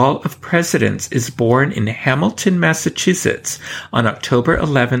The Hall of Presidents, is born in Hamilton, Massachusetts on October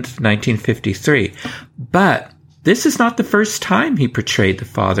 11th, 1953. But this is not the first time he portrayed the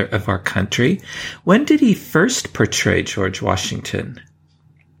father of our country. When did he first portray George Washington?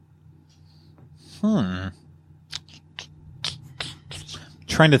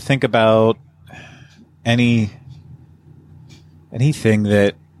 Trying to think about anything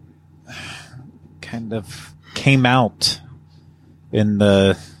that kind of came out in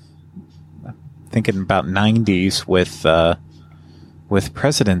the thinking about 90s with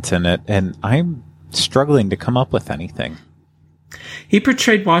presidents in it, and I'm struggling to come up with anything. He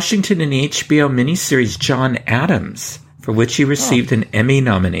portrayed Washington in the HBO miniseries John Adams, for which he received an Emmy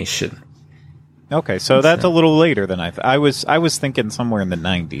nomination. Okay, so that's a little later than I was thinking somewhere in the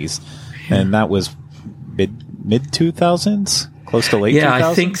 90s, and that was mid 2000s, close to late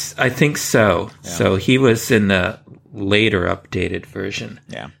 2000s? Yeah, I think so. Yeah. So he was in the later updated version.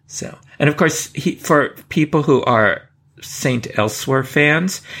 Yeah. So, and of course, for people who are Saint Elsewhere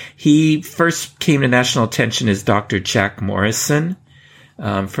fans, he first came to national attention as Dr. Jack Morrison.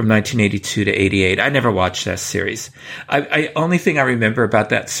 From 1982 to 88. I never watched that series. Only thing I remember about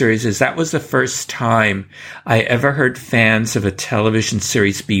that series is that was the first time I ever heard fans of a television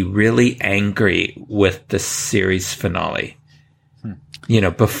series be really angry with the series finale.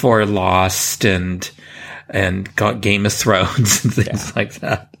 Before Lost and got Game of Thrones and things like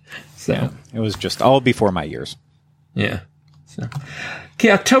that. So yeah, it was just all before my years. Yeah. So,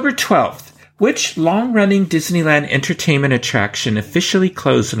 okay, October 12th. Which long-running Disneyland entertainment attraction officially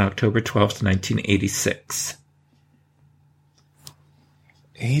closed on October 12th, 1986?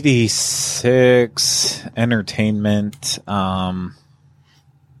 86 entertainment. I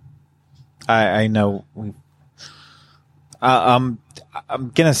know. I'm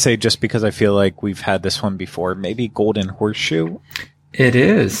gonna say, just because I feel like we've had this one before, maybe Golden Horseshoe. It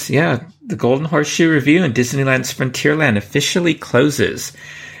is, yeah. The Golden Horseshoe Revue in Disneyland's Frontierland officially closes.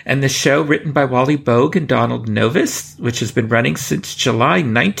 And the show, written by Wally Bogue and Donald Novis, which has been running since July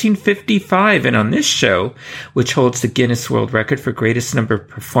 1955. And on this show, which holds the Guinness World Record for greatest number of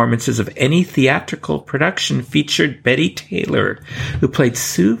performances of any theatrical production, featured Betty Taylor, who played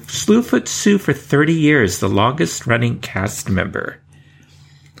Slewfoot Sue for 30 years, the longest-running cast member.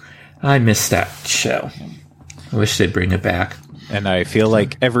 I miss that show. I wish they'd bring it back. And I feel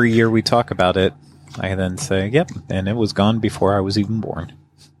like every year we talk about it, I then say, yep, and it was gone before I was even born.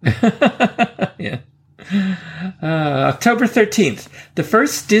 Yeah. October 13th. The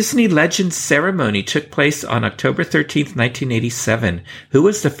first Disney Legends ceremony took place on October 13th, 1987. Who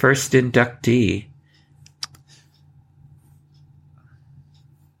was the first inductee?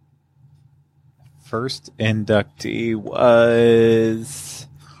 First inductee was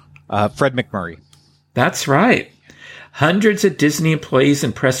Fred McMurray. That's right. Hundreds of Disney employees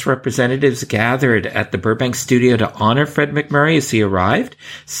and press representatives gathered at the Burbank studio to honor Fred McMurray as he arrived,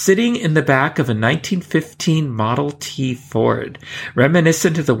 sitting in the back of a 1915 Model T Ford,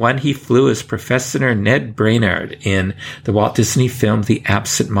 reminiscent of the one he flew as Professor Ned Brainerd in the Walt Disney film The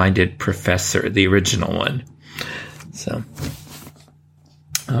Absent-Minded Professor, the original one. So,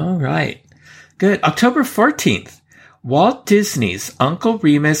 all right. Good. October 14th. Walt Disney's Uncle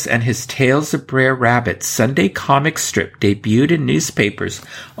Remus and His Tales of Brer Rabbit Sunday comic strip debuted in newspapers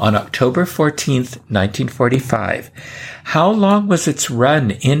on October 14th, 1945. How long was its run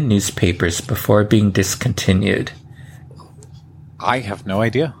in newspapers before being discontinued? I have no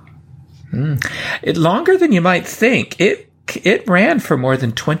idea. Longer than you might think. It ran for more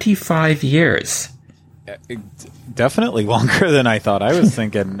than 25 years. Definitely longer than I thought. I was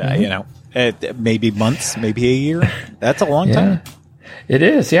thinking, maybe months, maybe a year. That's a long time. It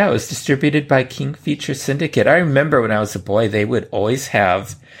is. Yeah, it was distributed by King Feature Syndicate. I remember when I was a boy, they would always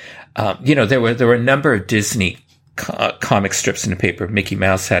have, there were a number of Disney comic strips in the paper. Mickey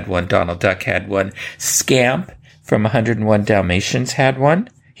Mouse had one. Donald Duck had one. Scamp from 101 Dalmatians had one.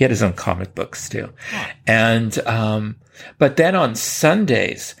 He had his own comic books too. And, but then on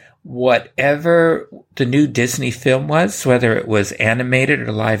Sundays, whatever the new Disney film was, whether it was animated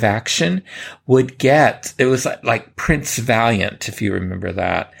or live action, it was like Prince Valiant, if you remember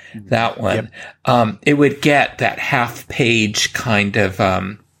that one. Yep. It would get that half page kind of,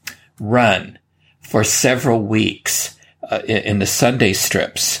 run for several weeks, in the Sunday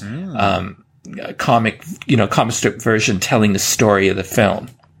strips, comic strip version telling the story of the film.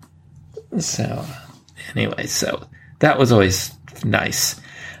 So anyway, so that was always nice.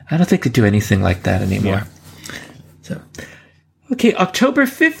 I don't think they do anything like that anymore. Yeah. So, okay, October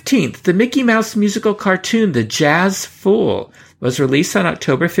 15th, the Mickey Mouse musical cartoon, The Jazz Fool, was released on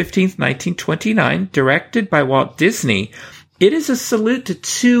October 15th, 1929, directed by Walt Disney. It is a salute to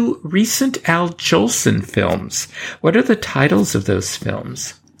two recent Al Jolson films. What are the titles of those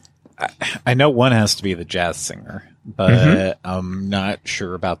films? I know one has to be The Jazz Singer, but I'm not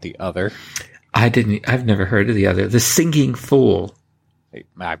sure about the other. I've never heard of the other. The Singing Fool.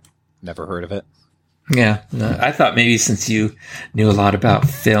 I've never heard of it. Yeah, no, I thought maybe since you knew a lot about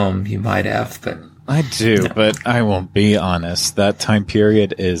film, you might have, but I do, but I won't be honest. That time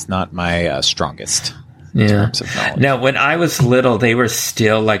period is not my strongest in terms of knowledge. Now, when I was little, they were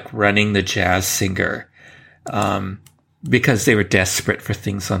still like running The Jazz Singer, because they were desperate for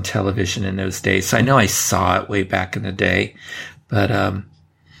things on television in those days. So I know I saw it way back in the day, but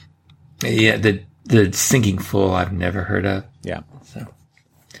the Singing Fool I've never heard of. Yeah.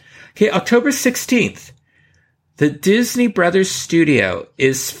 Okay, October 16th, the Disney Brothers Studio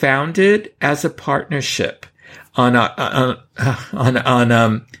is founded as a partnership on October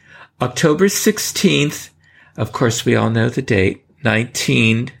 16th. Of course, we all know the date,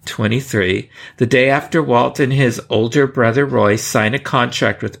 1923, the day after Walt and his older brother Roy signed a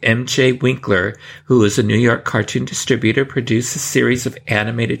contract with M.J. Winkler, who was a New York cartoon distributor, produce a series of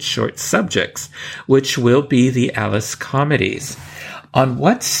animated short subjects, which will be the Alice comedies. On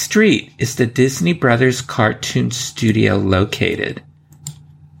what street is the Disney Brothers Cartoon Studio located?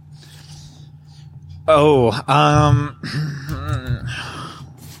 I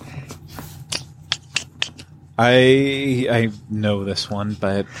know this one,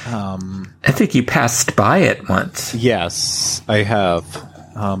 but I think you passed by it once. Yes, I have.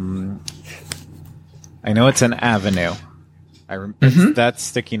 I know it's an avenue. That's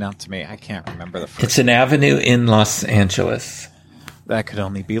sticking out to me. I can't remember the first. It's an avenue in Los Angeles. That could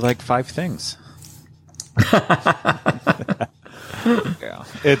only be like 5 things. Yeah,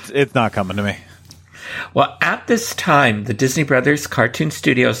 it's not coming to me. Well, at this time, the Disney Brothers Cartoon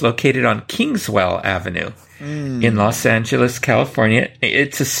Studio is located on Kingswell Avenue in Los Angeles, California.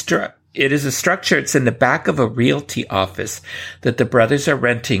 It is a structure. It's in the back of a realty office that the brothers are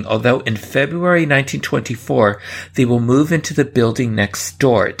renting, although in February 1924, they will move into the building next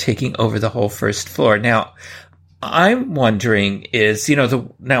door, taking over the whole first floor. Now, I'm wondering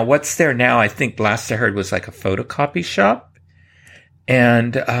now what's there now? I think last I heard was like a photocopy shop,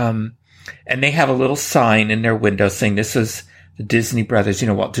 and they have a little sign in their window saying this is the Disney Brothers,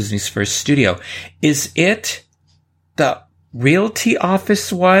 Walt Disney's first studio. Is it the realty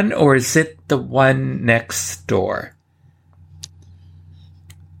office one, or is it the one next door?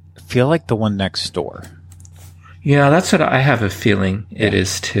 I feel like the one next door. Yeah, that's what I have a feeling it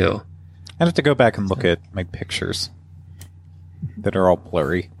is too. I'd have to go back and look at my pictures that are all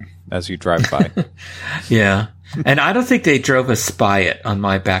blurry as you drive by. Yeah. And I don't think they drove us by it on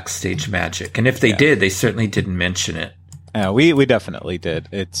my Backstage Magic. And if they did, they certainly didn't mention it. Yeah, we definitely did.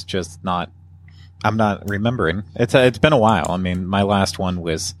 It's just not... I'm not remembering. It's been a while. I mean, my last one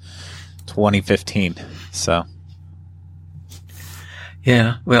was 2015, so...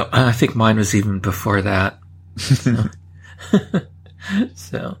 Yeah, well, I think mine was even before that.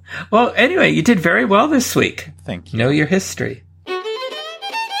 So, well, anyway, you did very well this week. Thank you. Know your history.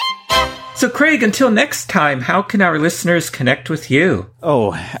 So, Craig, until next time, how can our listeners connect with you?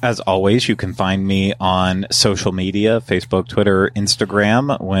 Oh, as always, you can find me on social media, Facebook, Twitter,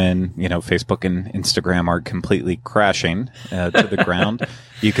 Instagram, when, Facebook and Instagram are completely crashing to the ground.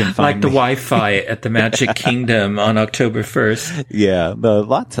 You can find like the Wi-Fi at the Magic Kingdom on October 1st. Yeah,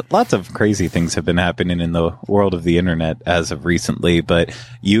 lots of crazy things have been happening in the world of the internet as of recently, but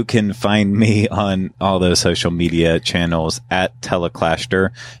you can find me on all those social media channels at Teleclaster.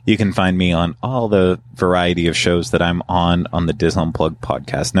 You can find me on all the variety of shows that I'm on the Disney Unplugged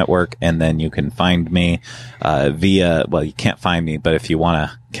podcast network, and then you can find me via, well, you can't find me, but if you want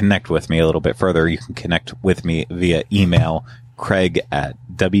to connect with me a little bit further, you can connect with me via email,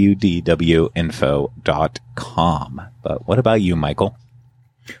 craig@wdwinfo.com. But what about you, Michael?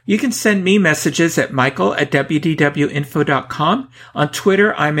 You can send me messages at michael@wdwinfo.com. On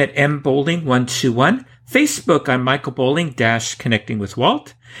Twitter, I'm at mbowling121. Facebook, I'm Michael Bowling _Connecting with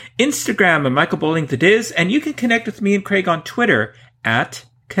Walt. Instagram, I'm Michael Bowling the Diz. And you can connect with me and Craig on Twitter at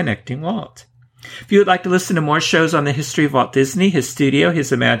Connecting Walt. If you would like to listen to more shows on the history of Walt Disney, his studio,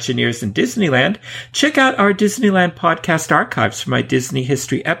 his Imagineers, and Disneyland, check out our Disneyland podcast archives for my Disney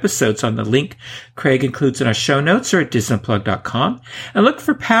history episodes on the link Craig includes in our show notes or at DisneyUnplugged.com. And look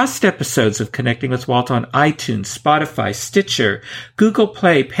for past episodes of Connecting with Walt on iTunes, Spotify, Stitcher, Google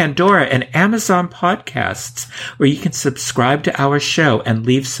Play, Pandora, and Amazon Podcasts, where you can subscribe to our show and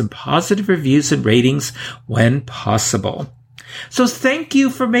leave some positive reviews and ratings when possible. So thank you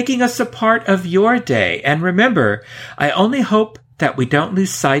for making us a part of your day. And remember, I only hope that we don't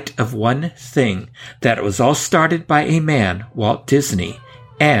lose sight of one thing, that it was all started by a man, Walt Disney,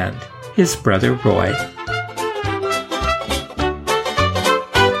 and his brother Roy.